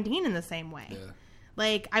get behind Dean in the same way. Yeah.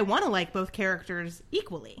 Like, I want to like both characters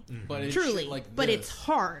equally. But it's Truly. shit like But this. it's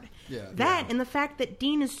hard. Yeah. That and the fact that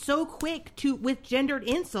Dean is so quick with gendered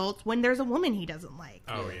insults when there's a woman he doesn't like.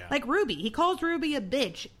 Oh, yeah. Like Ruby. He calls Ruby a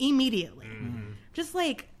bitch immediately. Just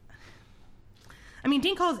like... I mean,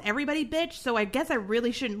 Dean calls everybody bitch, so I guess I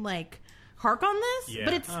really shouldn't, like, hark on this. Yeah.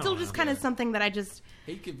 But it's I still don't just know. kind of something that I just...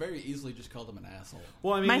 He could very easily just call them an asshole.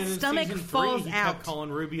 Well, I mean, My in stomach season falls 3, he out. kept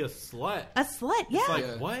calling Ruby a slut. A slut, yeah. It's like,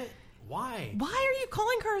 Yeah. what? Why? Why are you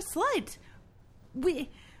calling her a slut? When did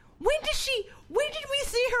we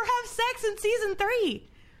see her have sex in season 3?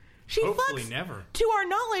 She Hopefully fucks, never. to our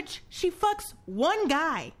knowledge, she fucks one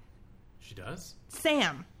guy, She does?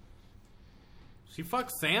 Sam. She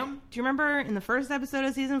fucks Sam? Do you remember in the first episode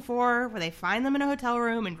of season 4 where they find them in a hotel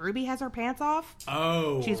room and Ruby has her pants off?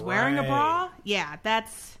 Oh, She's wearing a right. bra? Yeah,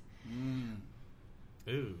 that's...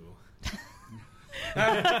 Ooh.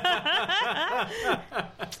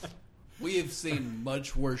 We have seen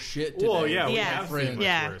much worse shit today. Well, yeah, we Yeah. have seen Friend. much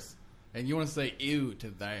Yeah. worse. And you want to say ew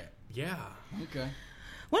to that. Yeah. Okay.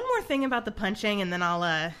 One more thing about the punching and then I'll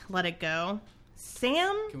let it go.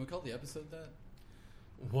 Sam? Can we call the episode that?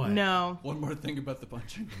 What? No. One more thing about the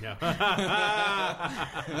punching. No. I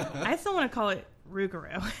still want to call it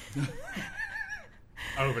Rougarou.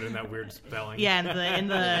 Oh, but in that weird spelling. Yeah, in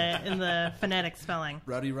the phonetic spelling.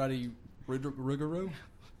 Roddy Rougarou?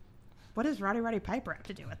 What does Roddy Piper have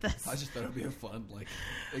to do with this? I just thought it would be a fun, like,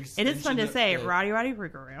 It is fun to say, right? Roddy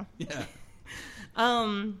Rougarou. Yeah.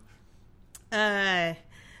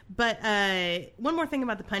 But one more thing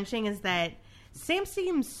about the punching is that Sam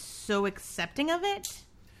seems so accepting of it.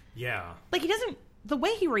 Yeah. Like, the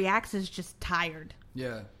way he reacts is just tired.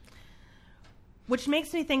 Yeah. Which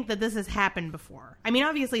makes me think that this has happened before. I mean,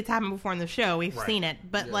 obviously it's happened before in the show. We've Right. seen it.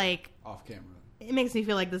 But, Yeah. like, Off camera. it makes me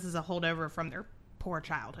feel like this is a holdover from their poor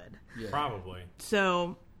childhood. Yeah. Probably.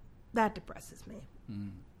 So, that depresses me.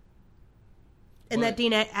 And But-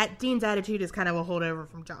 that Dean's attitude is kind of a holdover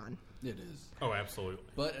from John. It is. Oh, absolutely.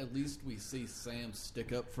 But at least we see Sam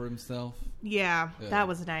stick up for himself. Yeah, Yeah. that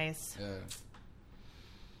was nice. Yeah.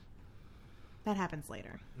 That happens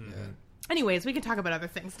later. Yeah. Anyways, we can talk about other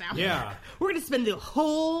things now. Yeah. We're going to spend the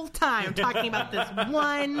whole time talking about this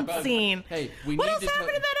one scene. Hey, we What need else to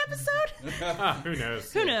happened in that episode? Who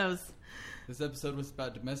knows? Who knows? This episode was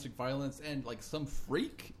about domestic violence and, like, some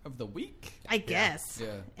freak of the week. I guess.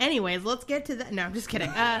 Yeah. Anyways, let's get to that. No, I'm just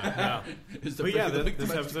kidding. No. Is the But freak yeah, of the week this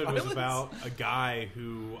domestic episode was violence? about a guy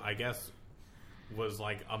who, I guess, was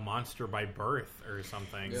like a monster by birth or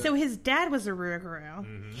something. Yeah. So his dad was a Rougarou.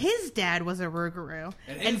 Mm-hmm. His dad was a Rougarou.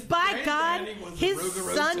 And And, his by God, granddaddy was a his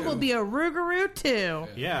Rougarou son too. will be a Rougarou too.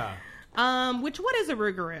 Yeah. What is a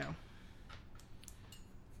Rougarou?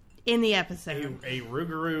 In the episode. A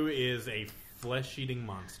Rougarou is a flesh-eating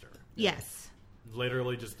monster. Yes.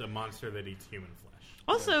 Literally just a monster that eats human flesh.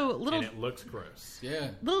 Also, little And it looks gross. Yeah.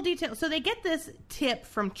 little detail. So they get this tip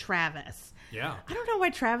from Travis. Yeah. I don't know why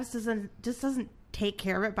Travis doesn't take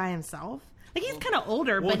care of it by himself. Like he's kind of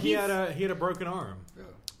older, Well, but he he's had a broken arm. Yeah.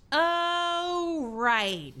 oh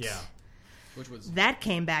right. Yeah. Which was That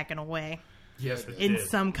came back in a way, Yes, it in did.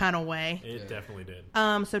 some kind of way. It definitely did.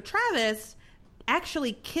 So Travis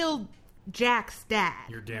actually killed Jack's dad,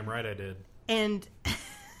 You're damn right I did. and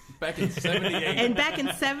back in '78. and back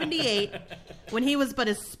in '78, when he was but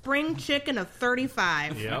a spring chicken of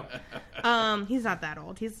 35. Yep. He's not that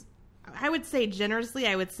old. I would say generously,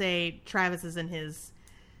 I would say Travis is in his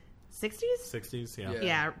 60s. 60s, yeah. Yeah.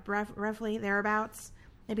 Yeah, roughly thereabouts,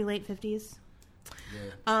 maybe late 50s.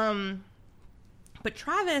 Yeah. But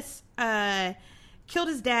Travis killed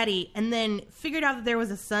his daddy and then figured out that there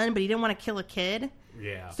was a son, but he didn't want to kill a kid.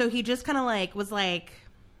 Yeah. So he just kind of was like,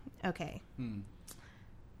 okay,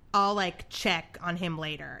 I'll check on him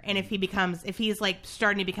later. And if he's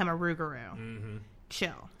starting to become a Rougarou,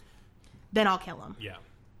 chill. Then I'll kill him. Yeah.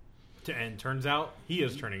 And turns out he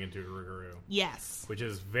is turning into a Rougarou, Yes. which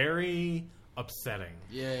is very upsetting.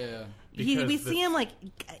 Yeah. We see him like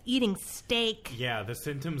eating steak. Yeah, the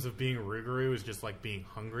symptoms of being Rougarou is just like being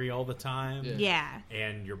hungry all the time. Yeah.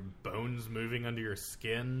 And your bones moving under your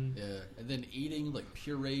skin. Yeah. And then eating like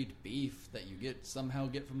pureed beef that you somehow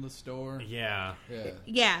get from the store. Yeah.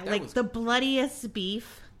 Yeah, like the bloodiest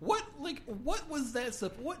beef. What was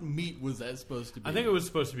that? What meat was that supposed to be? I think it was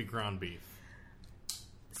supposed to be ground beef.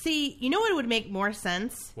 See, you know what would make more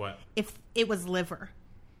sense? What? If it was liver.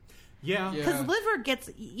 Yeah. Because liver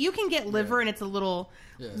you can get liver and it's a little,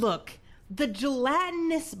 look, the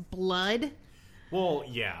gelatinous blood. Well,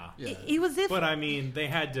 yeah. It was But I mean, they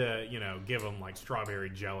had to, give them like strawberry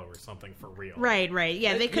jello or something for real. Right.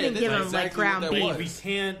 Yeah, they couldn't give them like ground beef.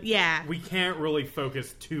 We can't really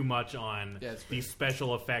focus too much on the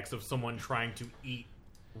special effects of someone trying to eat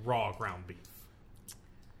raw ground beef.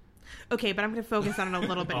 Okay, but I'm going to focus on it a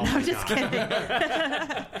little bit. No, I'm just kidding.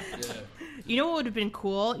 You know what would have been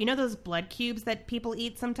cool? You know those blood cubes that people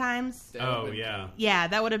eat sometimes? Oh, yeah. Cool. Yeah,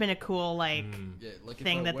 that would have been a cool, like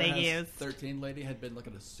thing that they use. 13 lady had been like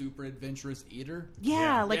a super adventurous eater.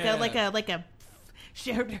 Yeah,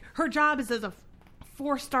 her job is as a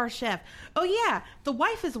 4-star chef. Oh, yeah, the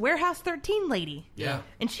wife is Warehouse 13 lady. Yeah.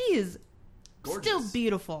 And she is gorgeous. Still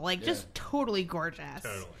beautiful, just totally gorgeous.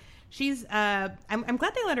 Totally. She's I'm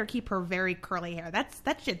glad they let her keep her very curly hair.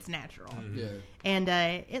 That shit's natural. Mm-hmm. Yeah. And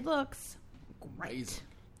it looks great.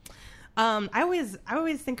 I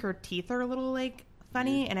always think her teeth are a little like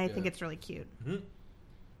funny, and I think it's really cute.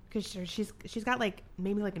 Because she's got like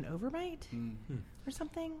maybe like an overbite or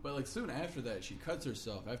something. But like soon after that, she cuts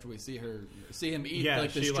herself. After we see him eat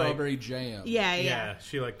like the she, strawberry jam. Yeah.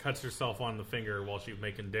 She like cuts herself on the finger while she's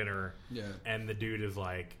making dinner. Yeah. And the dude is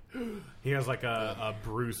like, he has like a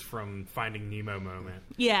Bruce from Finding Nemo moment.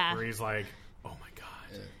 Yeah. Where he's like, oh my god.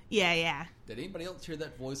 Yeah. Did anybody else hear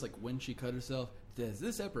that voice like when she cut herself? Does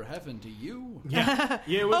this ever happen to you? Yeah.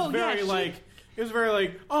 It was it was very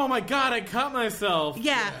like, oh my god, I cut myself.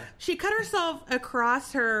 Yeah. She cut herself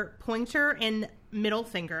across her pointer and middle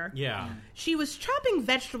finger. Yeah. She was chopping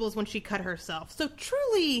vegetables when she cut herself. So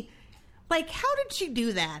truly, like, how did she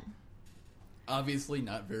do that? Obviously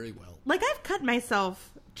not very well. Like, I've cut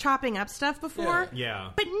myself chopping up stuff before.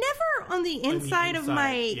 Yeah. But never on the inside of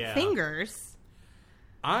my fingers.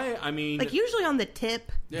 I mean... like, usually on the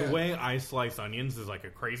tip. The way I slice onions is like a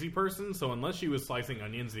crazy person, so unless she was slicing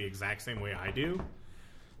onions the exact same way I do...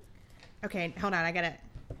 Okay, hold on, I gotta...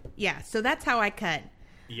 Yeah, so that's how I cut.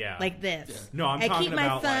 Yeah. Like this. Yeah. No, I'm talking about...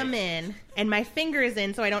 I keep my thumb in, and my fingers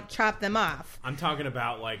in so I don't chop them off. I'm talking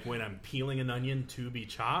about, like, when I'm peeling an onion to be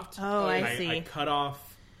chopped. Oh, I see. I cut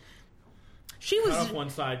off... Cut off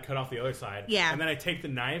one side, cut off the other side. Yeah. And then I take the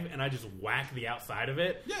knife and I just whack the outside of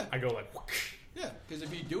it. Yeah. I go like... whoosh. Yeah, because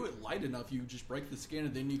if you do it light enough, you just break the skin,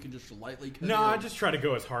 and then you can just lightly cut it. No, I just try to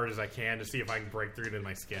go as hard as I can to see if I can break through to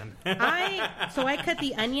my skin. So I cut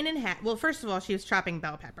the onion in half. Well, first of all, she was chopping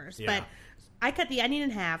bell peppers. Yeah. But I cut the onion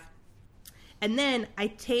in half, and then I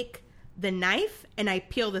take the knife and I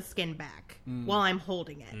peel the skin back while I'm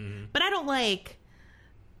holding it. Mm-hmm. But I don't like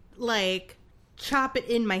chop it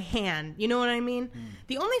in my hand. You know what I mean?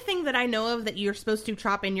 The only thing that I know of that you're supposed to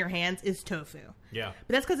chop in your hands is tofu. Yeah.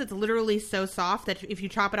 But that's because it's literally so soft that if you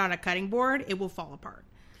chop it on a cutting board, it will fall apart.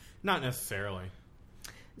 Not necessarily.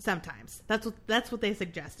 Sometimes. That's what they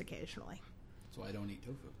suggest occasionally. So I don't eat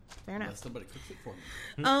tofu. Fair enough. Unless somebody cooks it for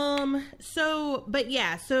me.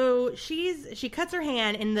 So she cuts her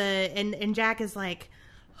hand and Jack is like,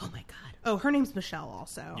 oh my god. Oh, her name's Michelle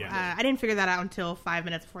also. Yeah. I didn't figure that out until 5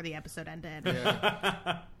 minutes before the episode ended.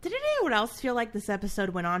 Yeah. Did anyone else feel like this episode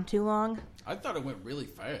went on too long? I thought it went really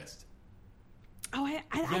fast. Oh,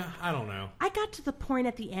 I don't know. I got to the point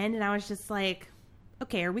at the end and I was just like,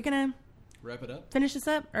 okay, are we gonna wrap it up? Finish this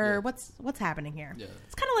up? Or what's happening here? Yeah.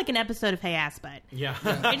 It's kind of like an episode of Hey Ass Butt. Yeah.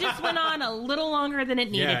 It just went on a little longer than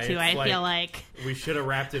it needed to, I feel like. We should have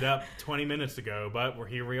wrapped it up 20 minutes ago, but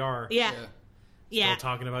here we are. Yeah. Still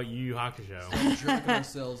talking about Yu Yu Hakusho. Still jerking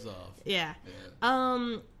ourselves off. Yeah.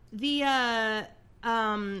 And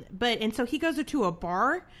so he goes to a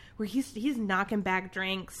bar where he's knocking back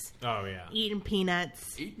drinks. Oh yeah. Eating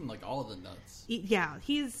peanuts. Eating like all of the nuts.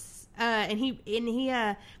 He's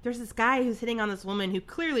there's this guy who's hitting on this woman who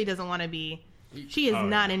clearly doesn't want to be. She is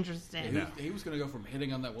not interested. Yeah, he was going to go from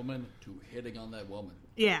hitting on that woman to hitting on that woman.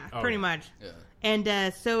 Yeah, pretty much. Yeah.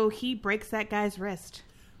 And so he breaks that guy's wrist.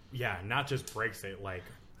 Yeah, not just breaks it,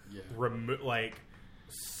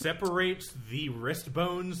 separates the wrist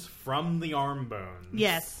bones from the arm bones.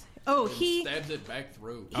 Yes. Oh, he stabs it back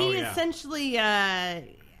through. He essentially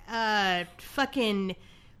fucking.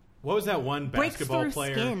 What was that one basketball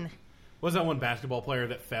player? Skin. Was that one basketball player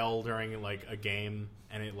that fell during like a game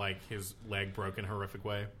and it like his leg broke in a horrific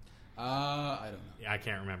way? I don't know. Yeah, I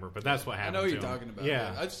can't remember, but that's what happened. I know what to you're him. talking about.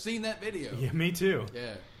 Yeah, I've seen that video. Yeah, me too.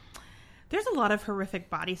 Yeah. There's a lot of horrific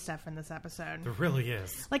body stuff in this episode. There really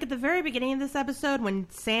is. Like at the very beginning of this episode, when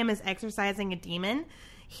Sam is exercising a demon,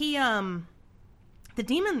 the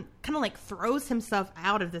demon kind of like throws himself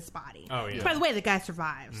out of this body. Oh, yeah. Which, by the way, the guy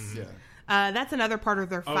survives. Yeah. That's another part of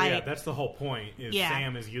their Oh fight. yeah, that's the whole point. Is Yeah.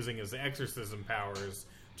 Sam is using his exorcism powers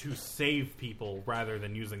to save people rather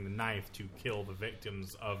than using the knife to kill the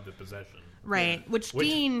victims of the possession. Right. Which Which,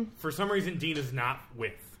 Dean... for some reason, Dean is not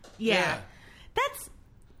with. Yeah. That's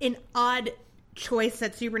an odd choice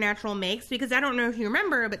that Supernatural makes, because I don't know if you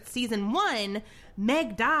remember, but season 1,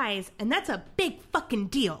 Meg dies, and that's a big fucking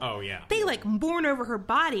deal. Oh, yeah. They like mourn over her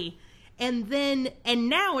body, and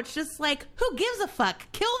now it's just like, who gives a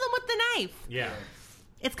fuck? Kill them with the knife. Yeah.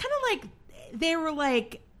 It's kind of like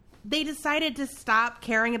they decided to stop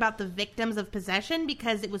caring about the victims of possession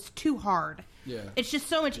because it was too hard. Yeah. It's just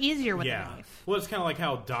so much easier with Yeah. a knife. Well, it's kind of like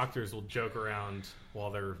how doctors will joke around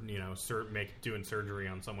while they're, doing surgery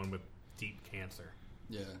on someone with deep cancer.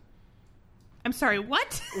 Yeah. I'm sorry,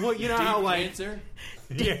 what? Well, you know how Deep like cancer?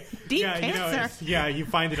 yeah, deep yeah, cancer. You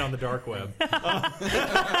find it on the dark web. That's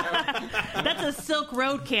a Silk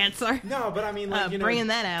Road cancer. No, but I mean, like, bringing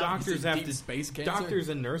that out. Doctors Is it have deep to space cancer? Doctors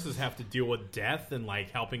and nurses have to deal with death and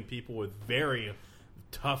like helping people with very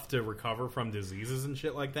tough to recover from diseases and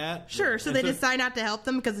shit like that. Sure, so And they decide not to help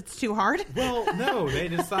them because it's too hard? Well, no, they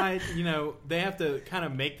decide, they have to kind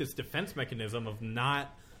of make this defense mechanism of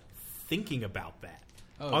not thinking about that.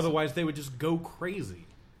 Oh, Otherwise, they would just go crazy.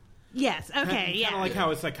 Yes, okay, yeah. Kind of like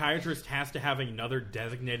how a psychiatrist has to have another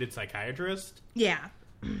designated psychiatrist. Yeah.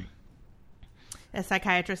 A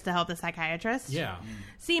psychiatrist to help the psychiatrist? Yeah.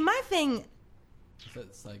 See, my thing... Is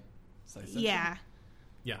that psychiatrist? Yeah.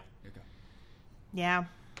 Yeah. Okay. Yeah.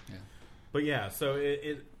 Yeah. But yeah, so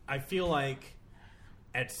I feel like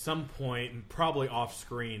at some point, probably off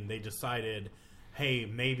screen, they decided, hey,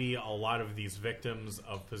 maybe a lot of these victims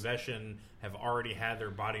of possession have already had their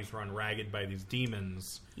bodies run ragged by these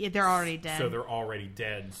demons. Yeah, they're already dead. So they're already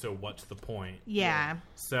dead, so what's the point? Yeah.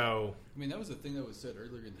 So... I mean, that was the thing that was said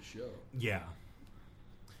earlier in the show. Yeah.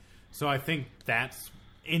 So I think that's...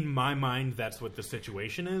 In my mind, that's what the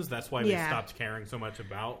situation is. That's why they stopped caring so much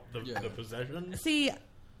about the possession. See,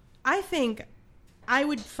 I think I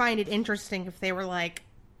would find it interesting if they were like,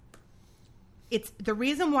 it's the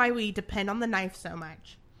reason why we depend on the knife so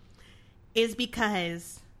much is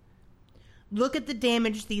because look at the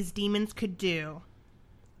damage these demons could do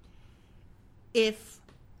if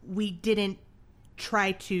we didn't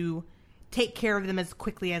try to take care of them as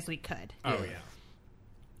quickly as we could. Oh, yeah.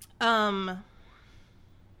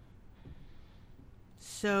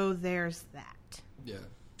 So there's that. Yeah.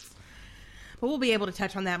 But we'll be able to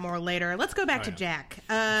touch on that more later. Let's go back to yeah. Jack.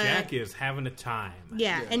 Jack is having a time.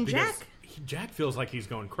 Yeah, and Because Jack... Jack feels like he's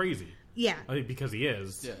going crazy. Yeah. I mean, because he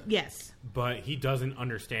is. Yeah. Yes. But he doesn't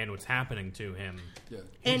understand what's happening to him. Yeah.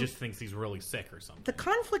 He And- just thinks he's really sick or something. The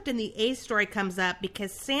conflict in the A story comes up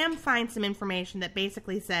because Sam finds some information that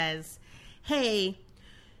basically says, hey,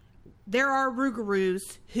 there are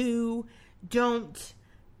Rougarous who don't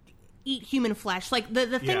eat human flesh. Like, the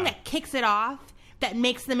thing Yeah. that kicks it off, that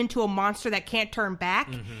makes them into a monster that can't turn back,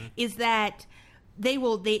 is that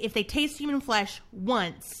if they taste human flesh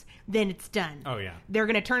once, then it's done. Oh, yeah. They're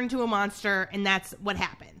going to turn into a monster, and that's what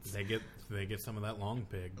happens. They get some of that long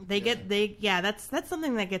pig. That's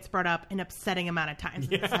something that gets brought up an upsetting amount of times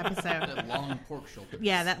in this episode. That long pork shoulder.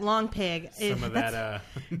 Yeah, that long pig. Some of that.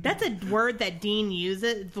 That's a word that Dean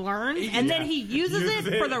learns, and then he uses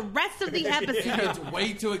it for the rest of the He episode. gets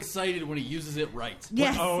way too excited when he uses it right.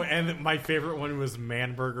 Yes. Oh, and my favorite one was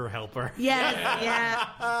Man Burger Helper. Yes. Yeah.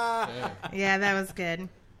 Yeah. Yeah, that was good.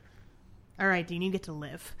 All right, Dean, you get to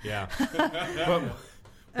live. Yeah.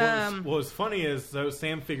 But what was funny is, so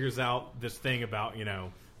Sam figures out this thing about,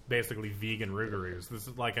 basically vegan Rougarous. This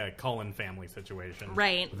is like a Cullen family situation.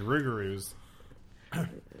 Right. With Rougarous.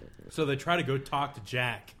 So they try to go talk to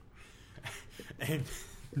Jack. And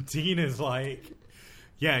Dean is like,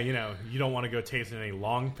 yeah, you don't want to go tasting any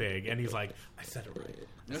long pig. And he's like, I said it right.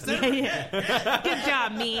 Yeah. Good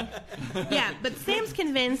job, me. Yeah, but Sam's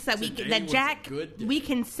convinced that Today was a good day. we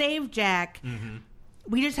can save Jack. Mm-hmm.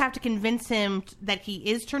 We just have to convince him that he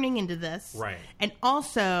is turning into this, Right. And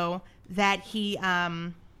also that he,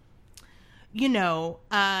 can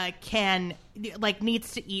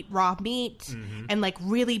needs to eat raw meat and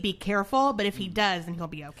really be careful. But if he does, then he'll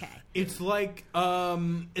be okay. It's like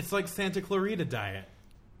Santa Clarita diet.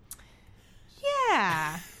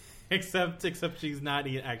 Yeah. Except she's not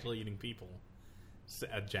actually eating people.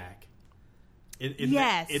 Jack.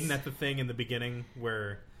 Yes. Isn't that the thing in the beginning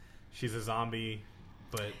where she's a zombie,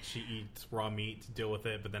 but she eats raw meat to deal with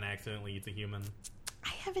it, but then accidentally eats a human? I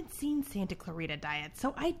haven't seen Santa Clarita Diet,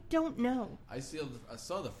 so I don't know. I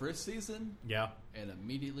saw the first season. Yeah. And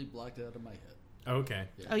immediately blocked it out of my head. Okay.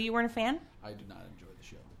 Yeah. Oh, you weren't a fan? I do not enjoy the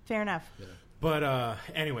show. Fair enough. Yeah. But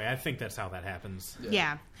anyway, I think that's how that happens.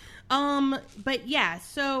 Yeah. But yeah,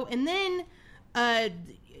 so, and then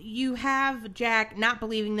you have Jack not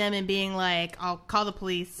believing them and being like, I'll call the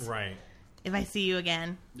police Right. if I see you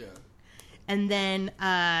again. Yeah. And then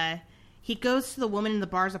he goes to the woman in the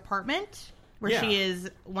bar's apartment where she is,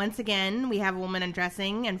 once again, we have a woman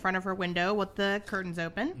undressing in front of her window with the curtains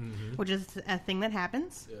open, which is a thing that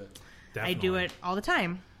happens. Yeah. Definitely. I do it all the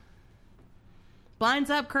time.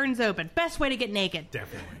 Blinds up, curtains open. Best way to get naked.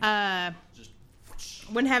 Definitely.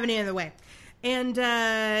 Wouldn't have it any other way. And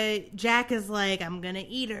Jack is like, I'm going to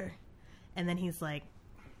eat her. And then he's like,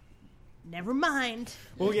 never mind.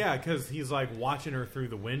 Well, yeah, because he's like watching her through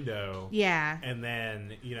the window. Yeah. And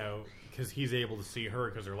then, because he's able to see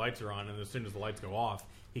her because her lights are on, and as soon as the lights go off,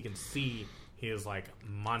 he can see his like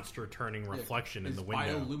monster turning reflection in the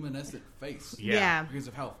window. His bioluminescent face. Yeah. Because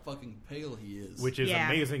of how fucking pale he is. Which is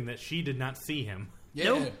amazing that she did not see him. Yeah.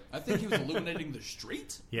 Nope. I think he was illuminating the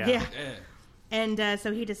street. Yeah. Yeah. Yeah. And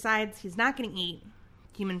so he decides he's not going to eat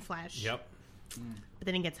human flesh. Yep. But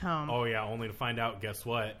then he gets home. Oh, yeah, only to find out, guess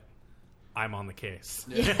what? I'm on the case.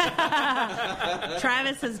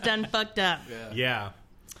 Travis has done fucked up. Yeah.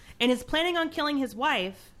 And is planning on killing his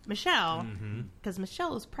wife, Michelle, because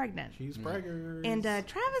Michelle is pregnant. She's preggers. And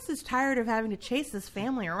Travis is tired of having to chase this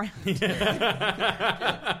family around. Wouldn't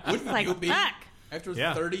like, you be? fuck. After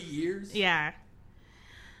 30 years? Yeah.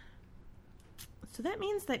 So that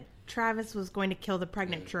means that Travis was going to kill the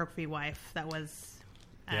pregnant trophy wife that was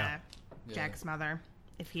Jack's mother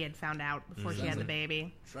if he had found out before she had the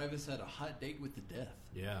baby. Travis had a hot date with the death.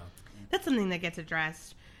 Yeah. That's something that gets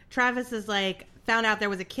addressed. Travis is like, found out there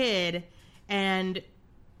was a kid, and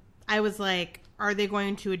I was like, are they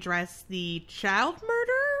going to address the child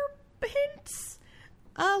murder hints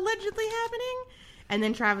allegedly happening? And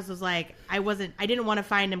then Travis was like, I didn't want to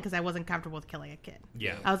find him because I wasn't comfortable with killing a kid.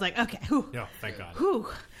 Yeah. I was like, okay, whew. Yeah, thank God. Whew.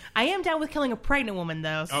 I am down with killing a pregnant woman,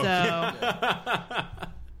 though, so...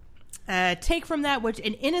 take from that which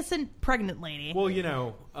an innocent pregnant lady. Well, she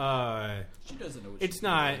doesn't know what it's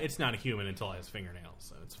not a human until it has fingernails,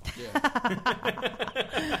 so it's fine.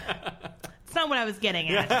 It's not what I was getting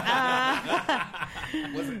at.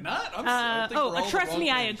 Was it not? I think we're all trust on the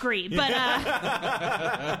me, wrong I page. agree. But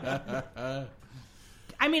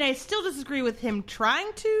I mean, I still disagree with him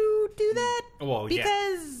trying to do that. Well,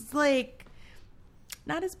 because like,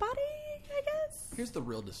 not his body, I guess. Here's the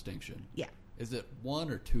real distinction. Yeah. Is it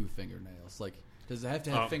 1 or 2 fingernails? Like, does it have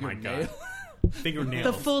to have Oh, my fingernails? God. Fingernails.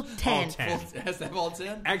 The full 10. All 10. It has to have all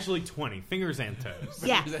 10? Actually, 20. Fingers and toes.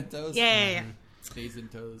 Yeah. Fingers and toes? Yeah. Knees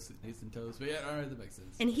and toes. But yeah, all right, that makes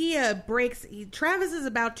sense. And he Travis is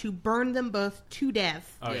about to burn them both to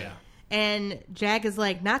death. Oh, yeah. And Jack is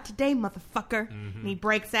like, not today, motherfucker. And he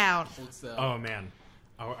breaks out. Oh, man.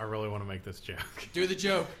 I really want to make this joke. Do the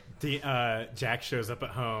joke. Jack shows up at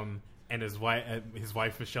home, and his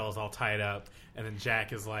wife Michelle is all tied up, and then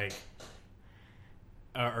Jack is like,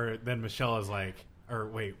 or then Michelle is like, or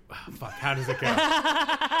wait, fuck, how does it go?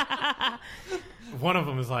 One of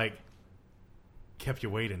them is like, kept you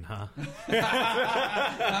waiting, huh?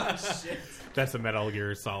 Oh, shit. That's a Metal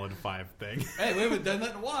Gear Solid 5 thing. Hey, we haven't done that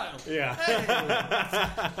in a while. Yeah. Hey,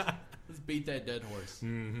 let's beat that dead horse.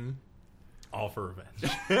 All for revenge.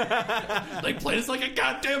 They played us like a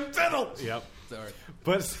goddamn fiddle. Yep. Sorry.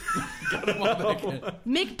 But Got him all back in.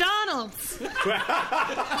 McDonald's. I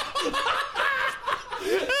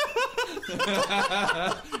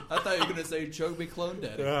thought you were going to say choke me clone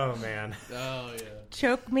daddy. oh man. Oh, yeah.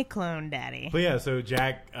 Choke me clone daddy. But yeah, so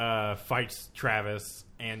Jack fights Travis,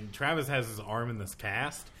 and Travis has his arm in this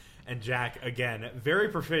cast, and Jack, again, very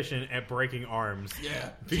proficient at breaking arms. Yeah.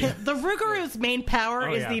 The Rougarou's main power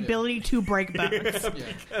Oh, is yeah. the ability to break bones.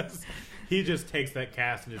 Because he just takes that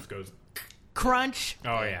cast and just goes Crunch.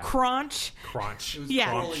 Oh, yeah. Crunch. crunch. It was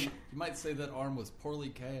Yeah. poorly, you might say that arm was poorly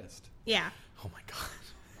cast. Yeah. Oh my god.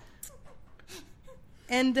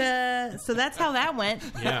 And so that's how that went.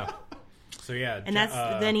 Yeah. So yeah, And that's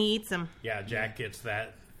then he eats them. yeah, Jack gets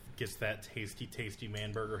that tasty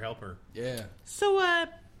man burger helper. Yeah. So how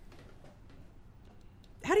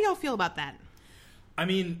do y'all feel about that? I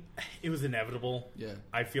mean, it was inevitable. Yeah.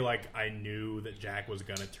 I feel like I knew that Jack was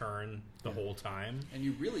going to turn the whole time. And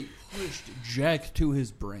you really pushed Jack to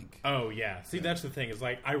his brink. Oh, yeah. See, that's the thing. Is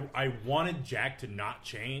like, I wanted Jack to not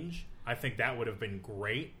change. I think that would have been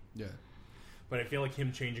great. Yeah. but I feel like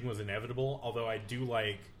him changing was inevitable. Although I do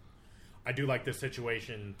like the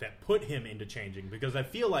situation that put him into changing, because I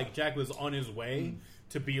feel like Jack was on his way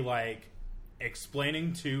to be like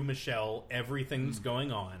explaining to Michelle everything that's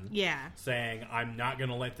going on. Yeah. Saying, I'm not going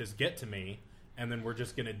to let this get to me, and then we're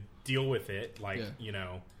just going to deal with it like,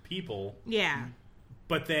 people. Yeah.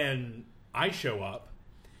 But then I show up,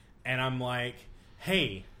 and I'm like,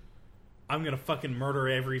 hey, I'm going to fucking murder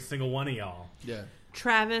every single one of y'all. Yeah.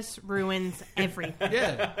 Travis ruins everything.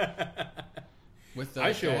 Yeah.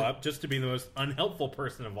 I show up just to be the most unhelpful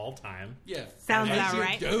person of all time. Yeah. Sounds about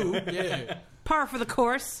right. Yeah. Par for the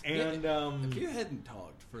course. And if you hadn't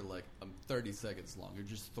talked for like 30 seconds longer,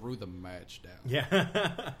 just threw the match down. Yeah.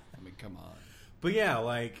 I mean, come on. But yeah,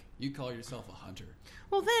 like, you call yourself a hunter.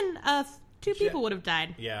 Well, then two people would have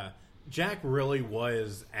died. Yeah. Jack really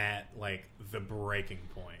was at like the breaking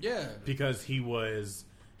point. Yeah. Because he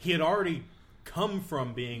had already come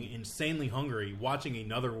from being insanely hungry, watching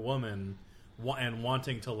another woman and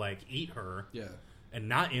wanting to like eat her. Yeah. And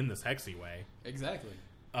not in the sexy way. Exactly.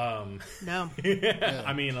 No. Yeah.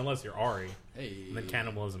 I mean, unless you're Ari. Hey. Then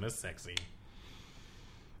cannibalism is sexy.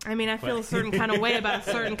 I mean, I feel a certain kind of way about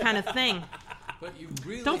a certain kind of thing. But you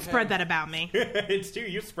really don't spread that about me. It's true.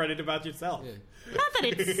 You spread it about yourself. Yeah. Not that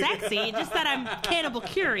it's sexy, just that I'm cannibal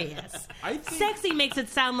curious. Sexy makes it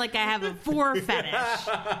sound like I have a vor fetish.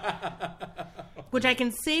 Which I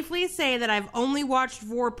can safely say that I've only watched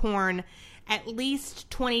vor porn at least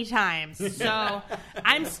 20 times. So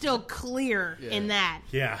I'm still clear in that.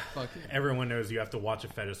 Yeah. Fuck yeah. Everyone knows you have to watch a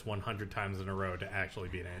fetish 100 times in a row to actually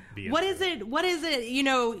be What is it? What is it? You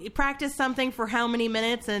know, practice something for how many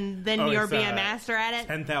minutes and then you'll be a master at it?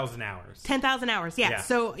 10,000 hours. 10,000 hours, yeah.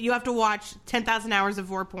 So you have to watch 10,000 hours of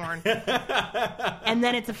vor porn. And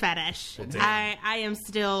then it's a fetish. I am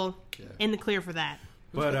still in the clear for that.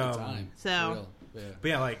 But so... Yeah. But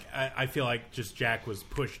yeah, like I feel like just Jack was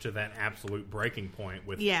pushed to that absolute breaking point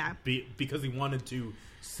with because he wanted to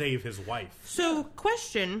save his wife. So,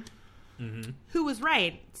 question: who was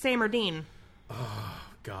right, Sam or Dean? Oh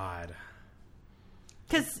God!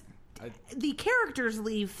 Because the characters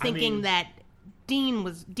leave thinking that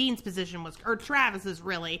Dean's position was, or Travis's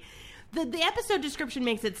really. The episode description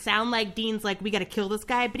makes it sound like Dean's like, we got to kill this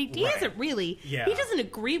guy, but he isn't really. Yeah. He doesn't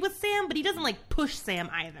agree with Sam, but he doesn't like push Sam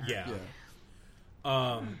either. Yeah.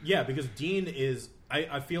 Because Dean is.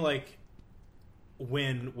 I feel like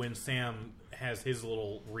when Sam has his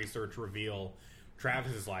little research reveal,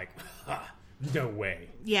 Travis is like, no way.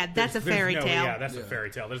 Yeah, that's a fairy tale. Yeah, that's a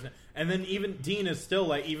fairy tale. And then even Dean is still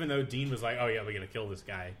like, even though Dean was like, oh yeah, we're gonna kill this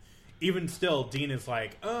guy. Even still, Dean is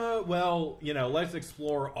like, well, let's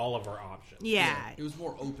explore all of our options. Yeah. He was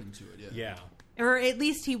more open to it. Yeah. Or at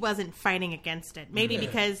least he wasn't fighting against it. Maybe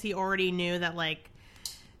because he already knew that like.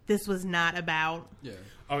 This was not about... Yeah.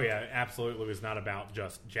 Oh, yeah, absolutely. It was not about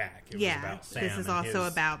just Jack. It was about Sam. This is also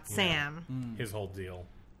about Sam. His whole deal.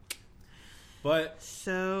 But...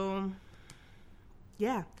 So...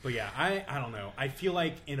 Yeah. But yeah, I don't know. I feel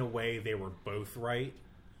like, in a way, they were both right.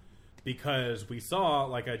 Because we saw,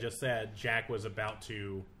 like I just said, Jack was about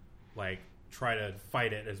to, like, try to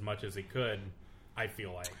fight it as much as he could, I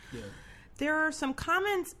feel like. Yeah. There are some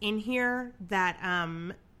comments in here that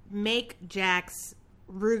make Jack's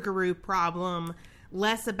Rougarou problem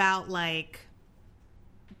less about like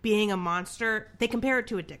being a monster. They compare it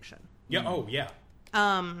to addiction. Yeah. Oh yeah.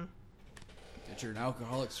 That you're an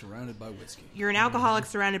alcoholic surrounded by whiskey. You're an alcoholic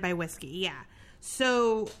surrounded by whiskey. Yeah.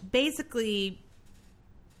 So basically,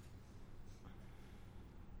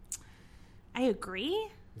 I agree.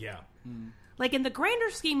 Yeah. Like in the grander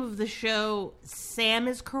scheme of the show, Sam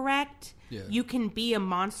is correct. Yeah. You can be a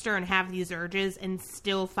monster and have these urges and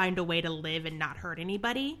still find a way to live and not hurt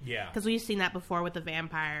anybody. Yeah. Because we've seen that before with the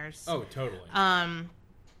vampires. Oh, totally.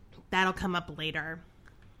 That'll come up later.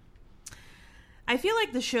 I feel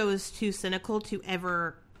like the show is too cynical to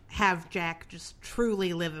ever have Jack just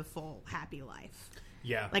truly live a full, happy life.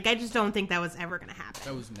 Yeah. Like, I just don't think that was ever going to happen.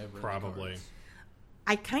 That was never probably.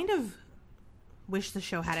 I kind of wish the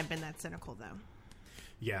show hadn't been that cynical, though.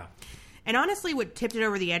 Yeah. And honestly, what tipped it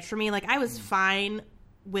over the edge for me, like, I was fine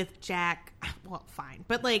with Jack. Well, fine.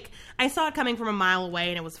 But, like, I saw it coming from a mile away,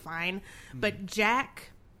 and it was fine. But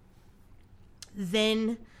Jack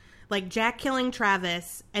then, like, Jack killing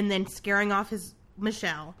Travis and then scaring off his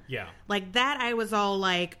Michelle. Yeah. Like, that I was all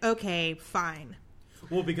like, okay, fine.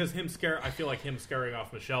 Well, because I feel like him scaring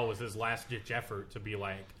off Michelle was his last-ditch effort to be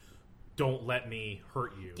like, don't let me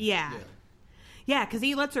hurt you. Yeah. Yeah, because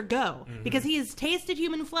he lets her go. Because he has tasted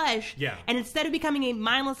human flesh. Yeah. And instead of becoming a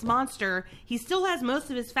mindless monster, he still has most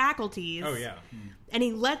of his faculties. Oh, yeah. And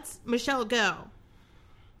he lets Michelle go.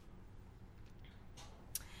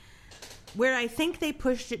 Where I think they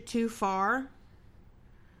pushed it too far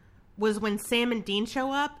was when Sam and Dean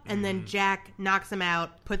show up, and then Jack knocks him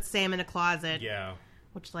out, puts Sam in a closet. Yeah.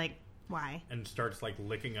 Which, like, why? And starts, like,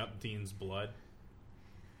 licking up Dean's blood.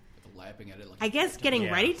 Lapping at it like I guess getting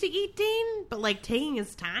ready to eat Dean, but, like, taking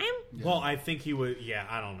his time? Yeah. Well, I think he would... Yeah,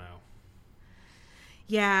 I don't know.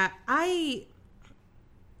 Yeah, I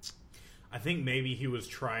think maybe he was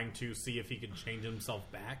trying to see if he could change himself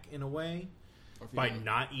back in a way by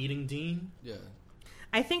not eating Dean. Yeah.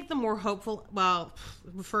 I think the more hopeful, well,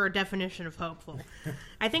 for a definition of hopeful,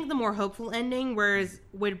 I think the more hopeful ending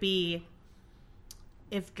would be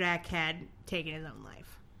if Jack had taken his own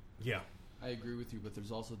life. Yeah. I agree with you, but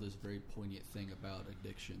there's also this very poignant thing about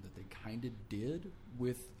addiction that they kind of did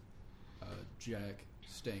with Jack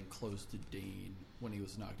staying close to Dean when he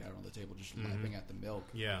was knocked out on the table, just lapping at the milk.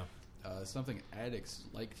 Yeah. Something addicts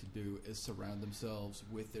like to do is surround themselves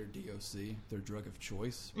with their DOC, their drug of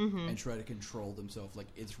choice, and try to control themselves. Like,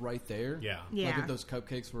 it's right there. Yeah. Yeah. Like, if those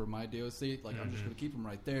cupcakes were my DOC, like, I'm just going to keep them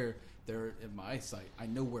right there. They're in my eyesight. I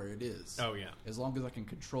know where it is. Oh, yeah. As long as I can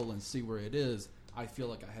control and see where it is, I feel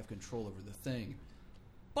like I have control over the thing.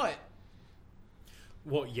 But...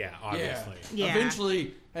 Well, yeah, obviously. Yeah.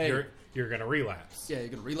 Eventually, hey... You're going to relapse. Yeah, you're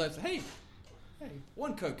going to relapse. Hey,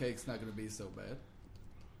 one cupcake's not going to be so bad.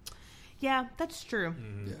 Yeah, that's true.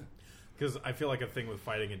 Yeah. Because I feel like a thing with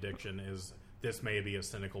fighting addiction is, this may be a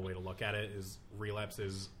cynical way to look at it, is relapse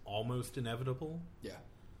is almost inevitable. Yeah.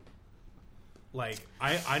 Like,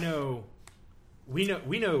 I know... We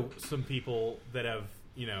know some people that have,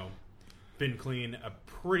 been clean a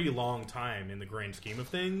pretty long time in the grand scheme of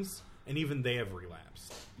things, and even they have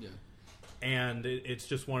relapsed. Yeah. And it's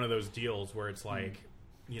just one of those deals where it's like,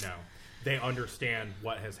 they understand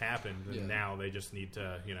what has happened, and now they just need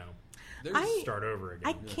to, start over again.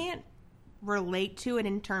 I can't relate to it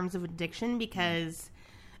in terms of addiction because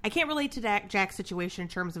I can't relate to Jack's situation in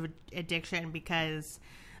terms of addiction because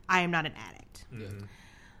I am not an addict. Yeah.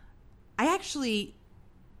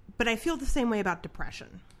 But I feel the same way about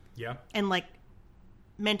depression. Yeah. And, like,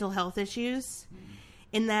 mental health issues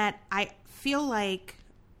in that I feel like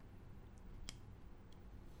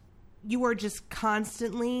you are just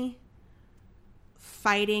constantly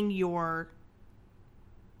fighting you're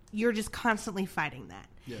just constantly fighting that.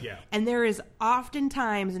 Yeah. And there is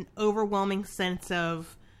oftentimes an overwhelming sense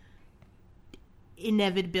of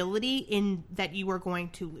inevitability in that you are going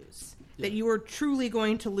to lose. Yeah. That you are truly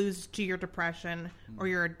going to lose to your depression or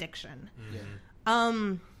your addiction. Yeah.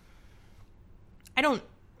 I don't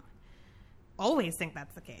always think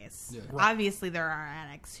that's the case. Yeah. Right. Obviously, there are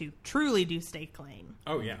addicts who truly do stay clean.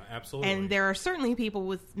 Oh, yeah, absolutely. And there are certainly people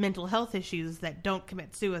with mental health issues that don't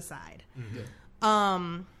commit suicide.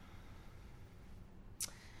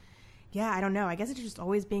 Yeah, I don't know. I guess it's just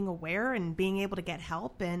always being aware and being able to get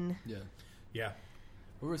help. And yeah.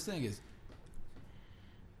 What we're saying is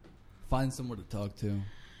find someone to talk to.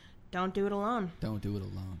 Don't do it alone. Don't do it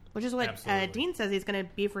alone. Which is what Dean says he's going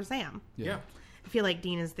to be for Sam. Yeah. I feel like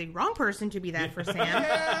Dean is the wrong person to be that for Sam.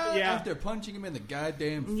 Yeah. After punching him in the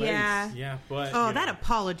goddamn face. Yeah. Yeah, but... that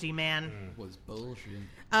apology, man. Was bullshit.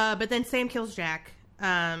 But then Sam kills Jack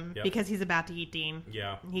because he's about to eat Dean.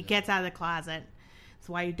 Yeah. He gets out of the closet. That's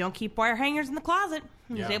why you don't keep wire hangers in the closet.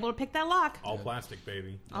 He's able to pick that lock. All plastic,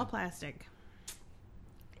 baby. All plastic.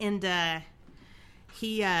 And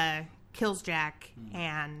he kills Jack,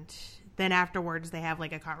 and then afterwards they have,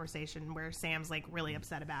 like, a conversation where Sam's, like, really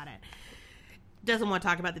upset about it. Doesn't want to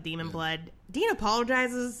talk about the demon blood. Dean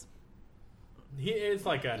apologizes. It's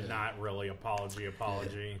like a not really apology.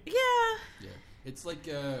 Yeah. It's like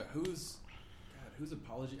whose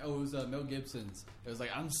apology? Oh, it was Mel Gibson's. It was like,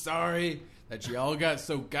 I'm sorry that you all got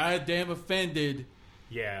so goddamn offended.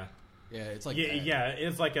 Yeah. Yeah, it's like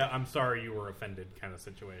it's like a I'm sorry you were offended kind of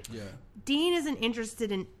situation. Yeah. Dean isn't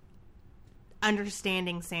interested in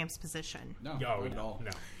understanding Sam's position. No, not at all.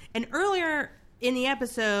 No. And earlier in the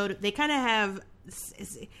episode, they kind of have...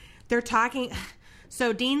 They're talking...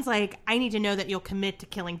 So Dean's like, I need to know that you'll commit to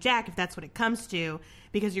killing Jack if that's what it comes to,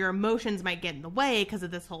 because your emotions might get in the way because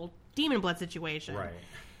of this whole demon blood situation. Right.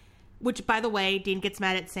 Which, by the way, Dean gets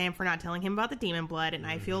mad at Sam for not telling him about the demon blood, and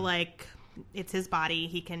I feel like it's his body.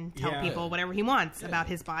 He can tell people whatever he wants about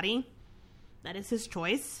his body. That is his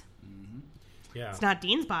choice. Yeah. It's not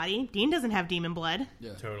Dean's body. Dean doesn't have demon blood.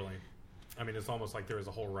 Yeah. Totally. I mean, it's almost like there was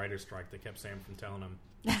a whole writer's strike that kept Sam from telling him.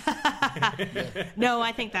 No,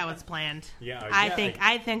 I think that was planned. Yeah, I think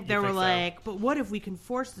they were think so? like, but what if we can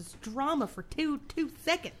force this drama for two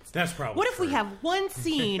seconds? That's probably What if true. we have one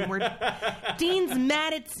scene where Dean's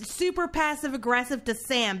mad at super passive aggressive to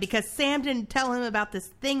Sam because Sam didn't tell him about this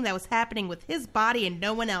thing that was happening with his body and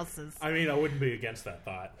no one else's. I mean, I wouldn't be against that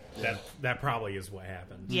thought. That probably is what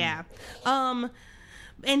happened. Yeah.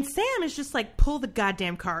 And Sam is just like, pull the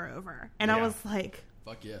goddamn car over. And I Yeah. was like,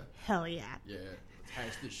 Fuck yeah. hell yeah. Yeah. Let's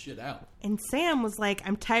hash this shit out. And Sam was like,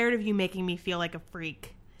 I'm tired of you making me feel like a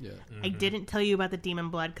freak. Yeah. I didn't tell you about the demon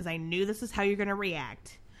blood because I knew this is how you're going to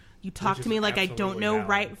react. You talk Which to me is like I don't absolutely know valid.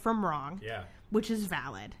 right from wrong. Yeah. Which is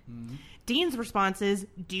valid. Dean's response is,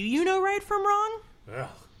 do you know right from wrong? Ugh.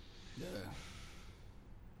 Yeah.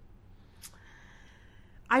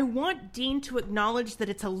 I want Dean to acknowledge that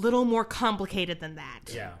it's a little more complicated than that.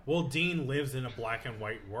 Yeah. Well, Dean lives in a black and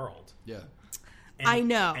white world. Yeah. And, I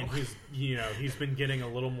know. And he's been getting a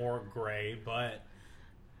little more gray, but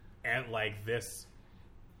this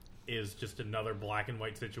is just another black and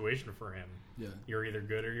white situation for him. Yeah. You're either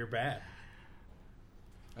good or you're bad.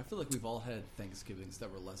 I feel like we've all had Thanksgivings that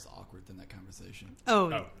were less awkward than that conversation.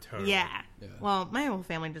 Oh, totally. yeah. Yeah. Well, my whole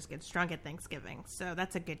family just gets drunk at Thanksgiving, so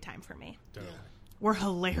that's a good time for me. Totally. We're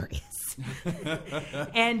hilarious.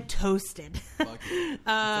 And toasted. Fuck it.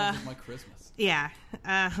 Sounds like my Christmas. Yeah.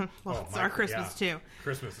 Well, Oh, it's our Christmas, yeah. too.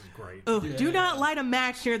 Christmas is great. Oh, Yeah. do not light a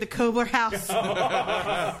match near the Kobler house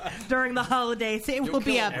during the holidays. It will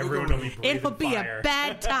be Everyone will be breathing it'll be fire. a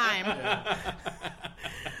bad time.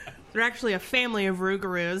 They're actually a family of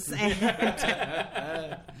Rougarous,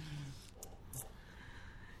 and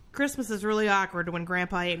Christmas is really awkward when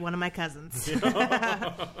Grandpa ate one of my cousins.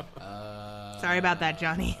 Sorry about that,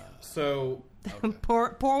 Johnny. So,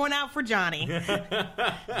 pour one out for Johnny.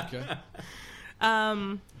 Okay.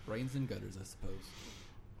 Brains and gutters, I suppose.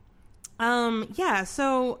 Yeah,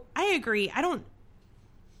 so I agree. I don't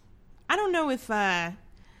know if I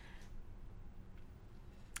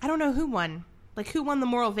don't know who won. Like, who won the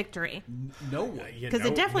moral victory? No one. Because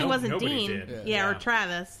it definitely wasn't nobody Dean. did. Yeah, or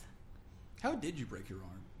Travis. How did you break your arm?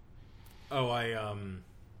 Oh,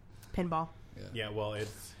 Pinball. yeah. Well,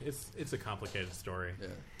 it's a complicated story. Yeah.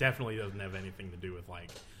 Definitely doesn't have anything to do with like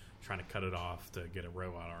trying to cut it off to get a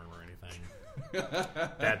robot arm or anything.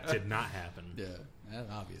 That did not happen. Yeah,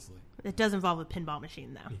 obviously. It does involve a pinball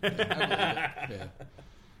machine, though. I believe it. Yeah.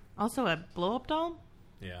 Also, a blow-up doll?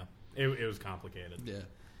 Yeah, it was complicated. Yeah.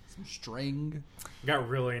 Some string. Got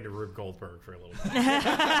really into Rube Goldberg for a little bit.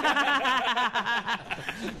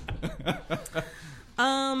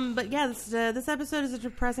 But yeah, this episode is a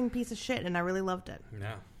depressing piece of shit, and I really loved it.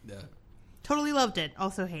 Yeah. Yeah. Totally loved it.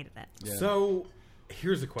 Also hated it. Yeah. So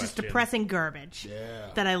here's a question: Just depressing garbage Yeah.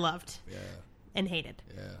 that I loved Yeah. and hated.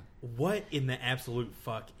 Yeah. What in the absolute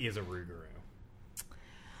fuck is a Rougarou?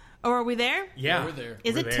 Oh, are we there? Yeah, we're there.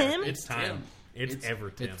 Is We're it there. Tim? It's time. Tim. It's ever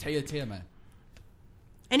Tim. It's Taya man.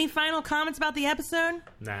 Any final comments about the episode?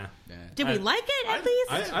 Nah. Yeah. Did we like it at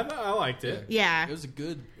least? I liked it. Yeah. It was a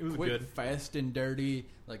good, was quick, good. fast and dirty,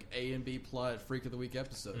 like A and B plot Freak of the Week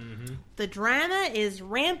episode. The drama is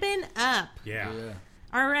ramping up. Yeah. Yeah.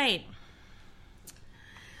 All right.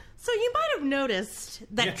 So you might have noticed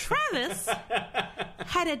that Yeah. Travis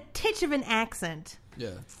had a titch of an accent.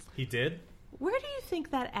 Yeah. He did. Where do you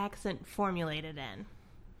think that accent formulated in?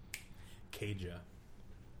 Cajun.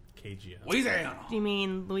 Louisiana. Do you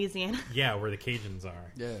mean Louisiana? Yeah, where the Cajuns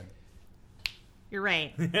are. Yeah. You're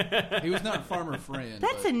right. He was not Farmer Fran.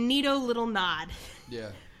 That's but, a neato little nod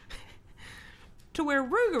Yeah. to where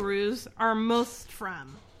Rougarous are most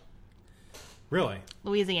from. Really?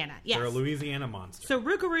 Louisiana. Yes. They're a Louisiana monster. So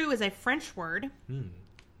Rougarou is a French word. Is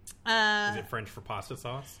it French for pasta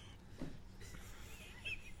sauce?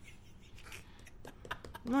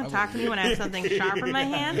 You want to talk to me when I have something sharp in my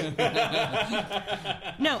hand?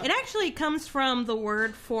 No, it actually comes from the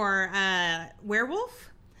word for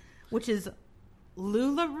werewolf, which is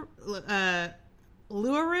Lugaroo.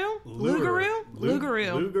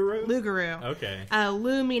 Lugaroo. Okay.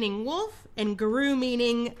 Lu meaning wolf, and guru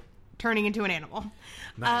meaning turning into an animal.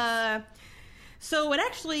 Nice. So it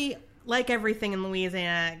actually, like everything in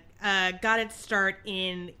Louisiana, got its start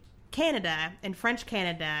in Canada, in French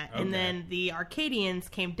Canada, Okay. and then the Arcadians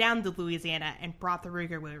came down to Louisiana and brought the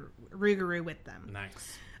Rougarou with them.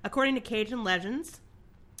 Nice. According to Cajun legends,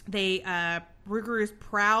 Rougarous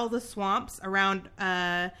prowl the swamps around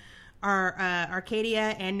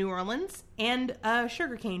Arcadia and New Orleans and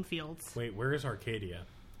sugarcane fields. Wait, where is Arcadia?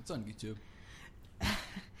 It's on YouTube.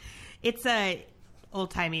 It's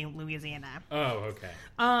old-timey Louisiana. Oh,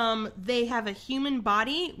 okay. They have a human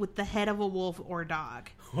body with the head of a wolf or dog.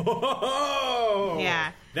 Oh,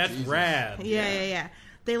 Yeah. That's rad. Yeah.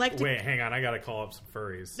 They like to... Wait, hang on. I gotta call up some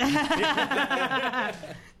furries.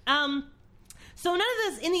 So none of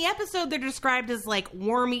this... In the episode, they're described as, like,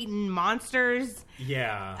 worm-eaten monsters.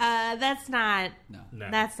 Yeah. That's not... No.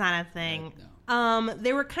 That's not a thing. No.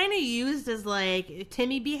 They were kind of used as, like,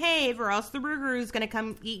 Timmy, behave, or else the Rougarou's gonna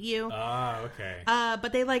come eat you. Ah, okay.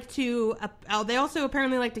 But they like to... they also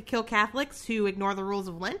apparently like to kill Catholics who ignore the rules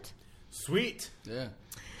of Lent. Sweet. Yeah.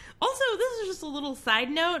 Also, this is just a little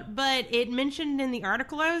side note, but it mentioned in the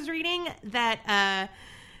article I was reading that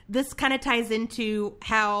this kind of ties into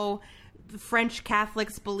how French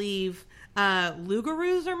Catholics believe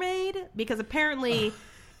loups-garous are made, because apparently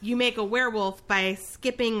you make a werewolf by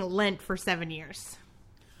skipping Lent for 7 years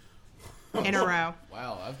in a row.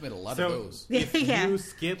 Wow, I've made a lot of those. If Yeah. you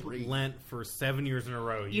skip Lent for 7 years in a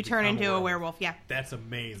row, You turn become into a werewolf, yeah. That's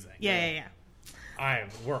amazing. Yeah.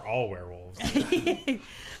 We're all werewolves.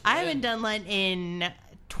 I haven't done Lent in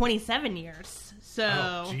 27 years, so...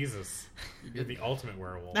 Oh, Jesus. You're the ultimate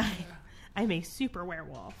werewolf. I'm a super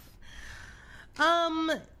werewolf.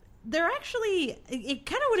 They're actually... It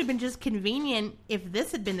kind of would have been just convenient if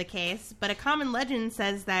this had been the case, but a common legend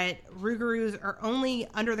says that Rougarous are only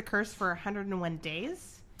under the curse for 101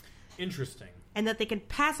 days. Interesting. And that they can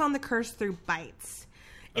pass on the curse through bites.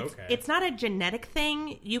 It's not a genetic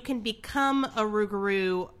thing. You can become a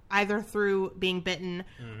Rougarou either through being bitten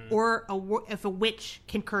or if a witch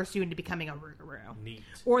can curse you into becoming a Rougarou. Neat.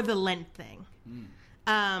 Or the Lent thing.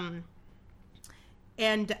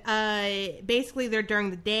 Basically they're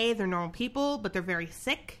during the day, they're normal people, but they're very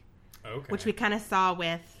sick. Okay. Which we kind of saw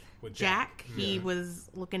with Jack. Yeah. He was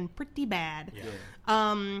looking pretty bad.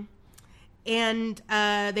 Yeah. And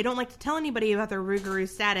they don't like to tell anybody about their Rougarou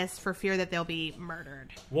status for fear that they'll be murdered.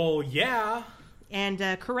 Well, yeah. And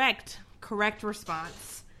correct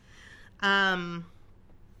response. So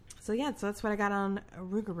that's what I got on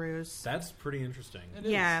Rougarous. That's pretty interesting.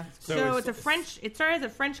 Yeah. So it's a French. It started as a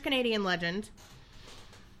French-Canadian legend.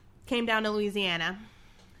 Came down to Louisiana.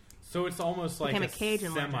 So it's almost like Became a a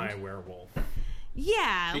Cajun semi-werewolf.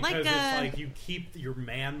 Yeah, Because like it's like you keep your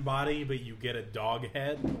man body, but you get a dog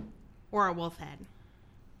head. or a wolf head.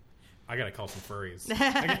 I gotta call some furries.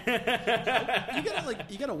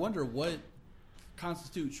 You gotta wonder what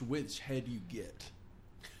constitutes which head you get.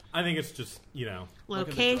 I think it's just,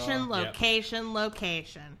 Location.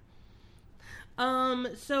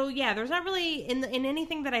 So yeah, there's not really in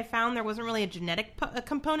anything that I found. There wasn't really a genetic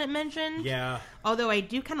component mentioned. Yeah. Although I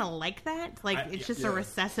do kind of like that. It's just a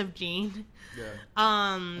recessive gene. Yeah.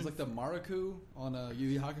 It's like the Maraku on Yu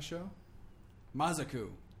Yu Hakusho. Mazaku.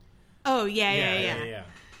 Oh yeah.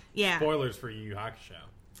 Spoilers for Yu Yu Hakusho.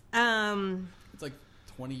 It's like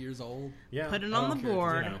 20 years old. Yeah. Put it on the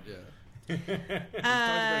board. Yeah. We've talked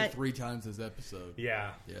about it 3 times this episode.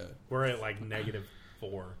 Yeah. We're at like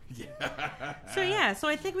 -4. Yeah. So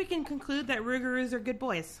I think we can conclude that Rougarous are good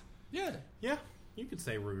boys. Yeah. Yeah. You could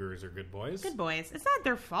say Rougarous are good boys. Good boys. It's not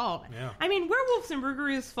their fault. Yeah. I mean, werewolves and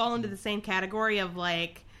Rougarous fall into the same category of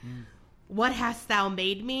like, what hast thou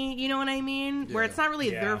made me? You know what I mean? Yeah. Where it's not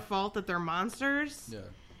really Yeah. their fault that they're monsters. Yeah.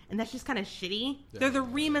 And that's just kind of shitty. Yeah. They're the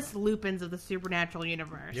Remus Lupins of the supernatural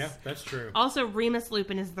universe. Yeah, that's true. Also, Remus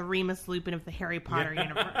Lupin is the Remus Lupin of the Harry Potter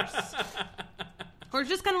universe. Or it's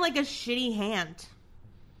just kind of like a shitty hand.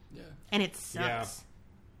 Yeah. And it sucks.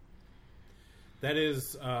 Yeah. That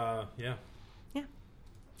is, yeah. Yeah.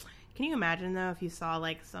 Can you imagine, though, if you saw,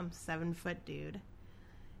 like, some 7-foot dude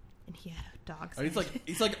and he had a dog's head?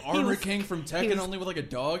 He's like Armor King from Tekken, only with, like, a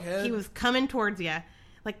dog head? He was coming towards you.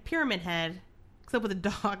 Like Pyramid Head, except with a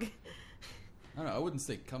dog. I don't know. I wouldn't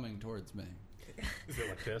say coming towards me. Is it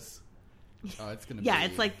like this? Oh, it's going to be... Yeah,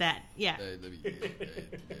 it's like that. Yeah.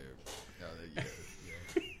 Yeah.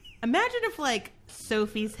 Imagine if, like,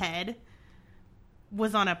 Sophie's head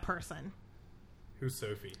was on a person. Who's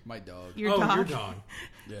Sophie? My dog. Your dog. Your dog.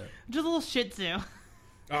 Yeah. Just a little Shih Tzu.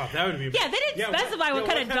 Oh, that would be... Yeah, they didn't specify what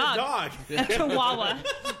kind of dog. A Chihuahua.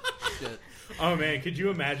 Shit. Oh, man, could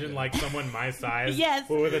you imagine, like, someone my size Yes.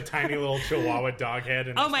 with a tiny little Chihuahua dog head?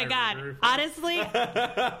 And Oh, my God. Honestly,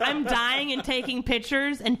 I'm dying and taking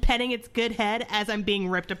pictures and petting its good head as I'm being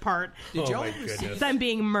ripped apart. Did y'all my ever goodness. see... As I'm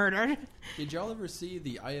being murdered. Did y'all ever see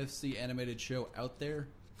the IFC animated show Out There?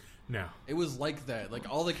 No. It was like that. Like,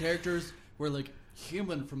 all the characters were, like,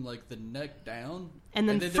 human from, like, the neck down. And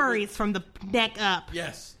then furries from the neck up.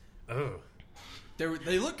 Yes. Oh.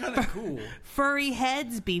 They look kind of cool. Furry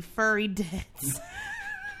heads be furry deads.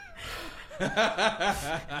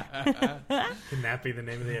 Can that be the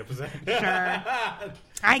name of the episode? Sure.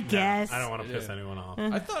 I guess. I don't want to piss anyone off.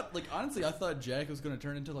 I thought Jack was going to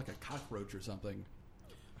turn into like a cockroach or something.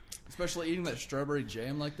 Especially eating that strawberry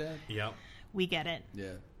jam like that. Yep. We get it.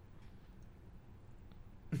 Yeah.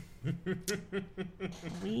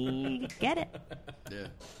 We get it. Yeah.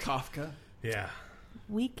 Kafka. Yeah.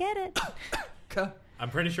 We get it. I'm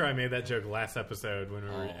pretty sure I made that joke last episode when we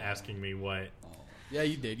were asking me what. Yeah,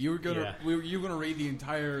 you did. You were gonna you were gonna read the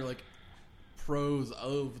entire like prose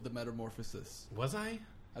of the Metamorphosis. Was I?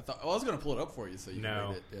 I was gonna pull it up for you so you can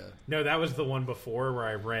read it. Yeah. No, that was the one before where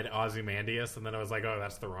I read Ozymandias, and then I was like, oh,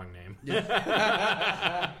 that's the wrong name.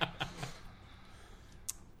 Yeah.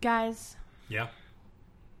 Guys. Yeah.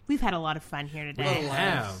 We've had a lot of fun here today. We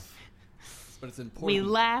have. But it's important. We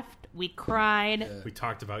laughed. We cried. Yeah. We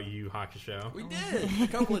talked about Yu Yu Hakusho. We did a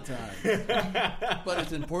couple of times. But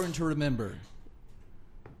it's important to remember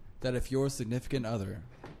that if your significant other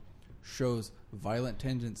shows violent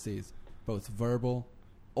tendencies, both verbal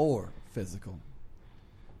or physical,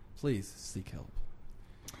 please seek help.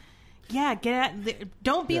 Yeah, get out.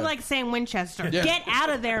 Don't be like Sam Winchester. Yeah. Get out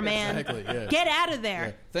of there, man. Exactly. Yeah. Get out of there.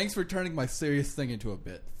 Yeah. Thanks for turning my serious thing into a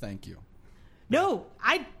bit. Thank you. No,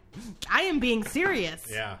 I am being serious.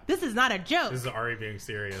 Yeah. This is not a joke. This is Ari being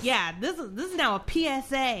serious. Yeah, this is now a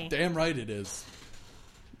PSA. Damn right it is.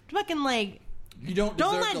 Fucking like, You don't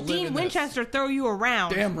let to live Dean in Winchester throw you around.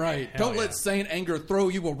 This. Damn right. Hell Don't yeah. let sane anger throw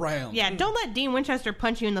you around. Yeah, don't let Dean Winchester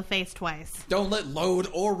punch you in the face twice. Don't let load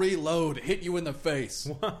or reload hit you in the face.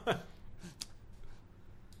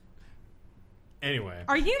 Anyway,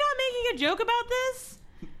 Are you not making a joke about this?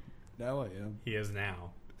 Now I am. he is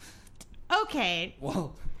now. Okay,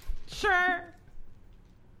 Well, sure.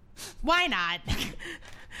 Why not?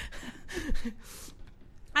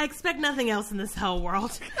 I expect nothing else in this whole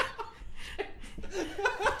world.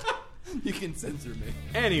 you can censor me.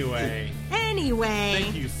 Anyway, Anyway.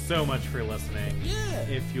 thank you so much for listening. Yeah.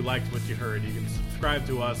 If you liked what you heard, you can subscribe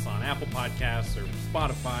to us on Apple Podcasts or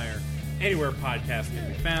Spotify or anywhere podcasts can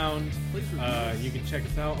be found. Please review us. You can check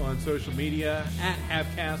us out on social media at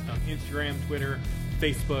Havcast on Instagram, Twitter,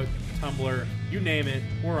 Facebook, Tumblr, you name it,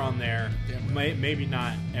 we're on there. Damn right. Maybe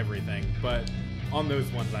not everything, but on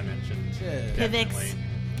those ones I mentioned. Yeah. Definitely.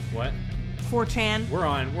 What? 4chan, We're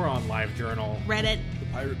on LiveJournal. Reddit, The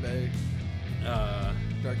Pirate Bay,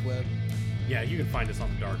 Dark Web, Yeah, you can find us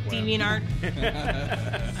on the dark web. DeviantArt,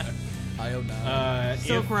 IO9,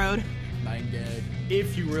 Silk Road. 9gag.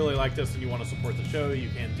 If you really liked us and you want to support the show, you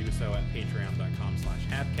can do so at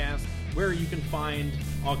patreon.com/Havcast, where you can find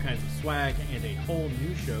all kinds of swag and a whole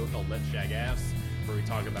new show called Let's Shag Ass, where we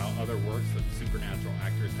talk about other works that supernatural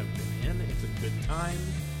actors have been in. It's a good time.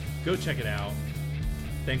 Go check it out.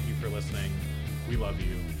 Thank you for listening. We love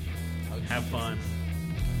you. Have fun.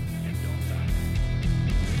 And don't die.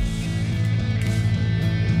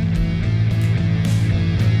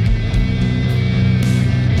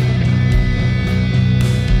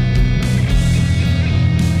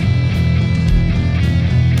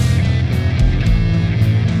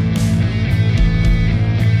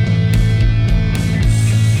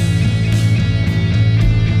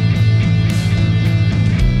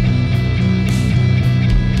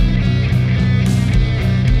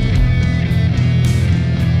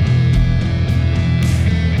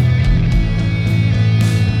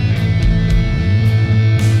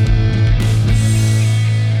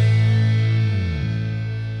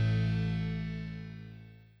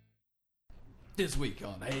 This week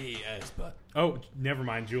on Hey Ass Butt. Oh, never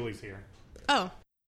mind. Julie's here. Oh,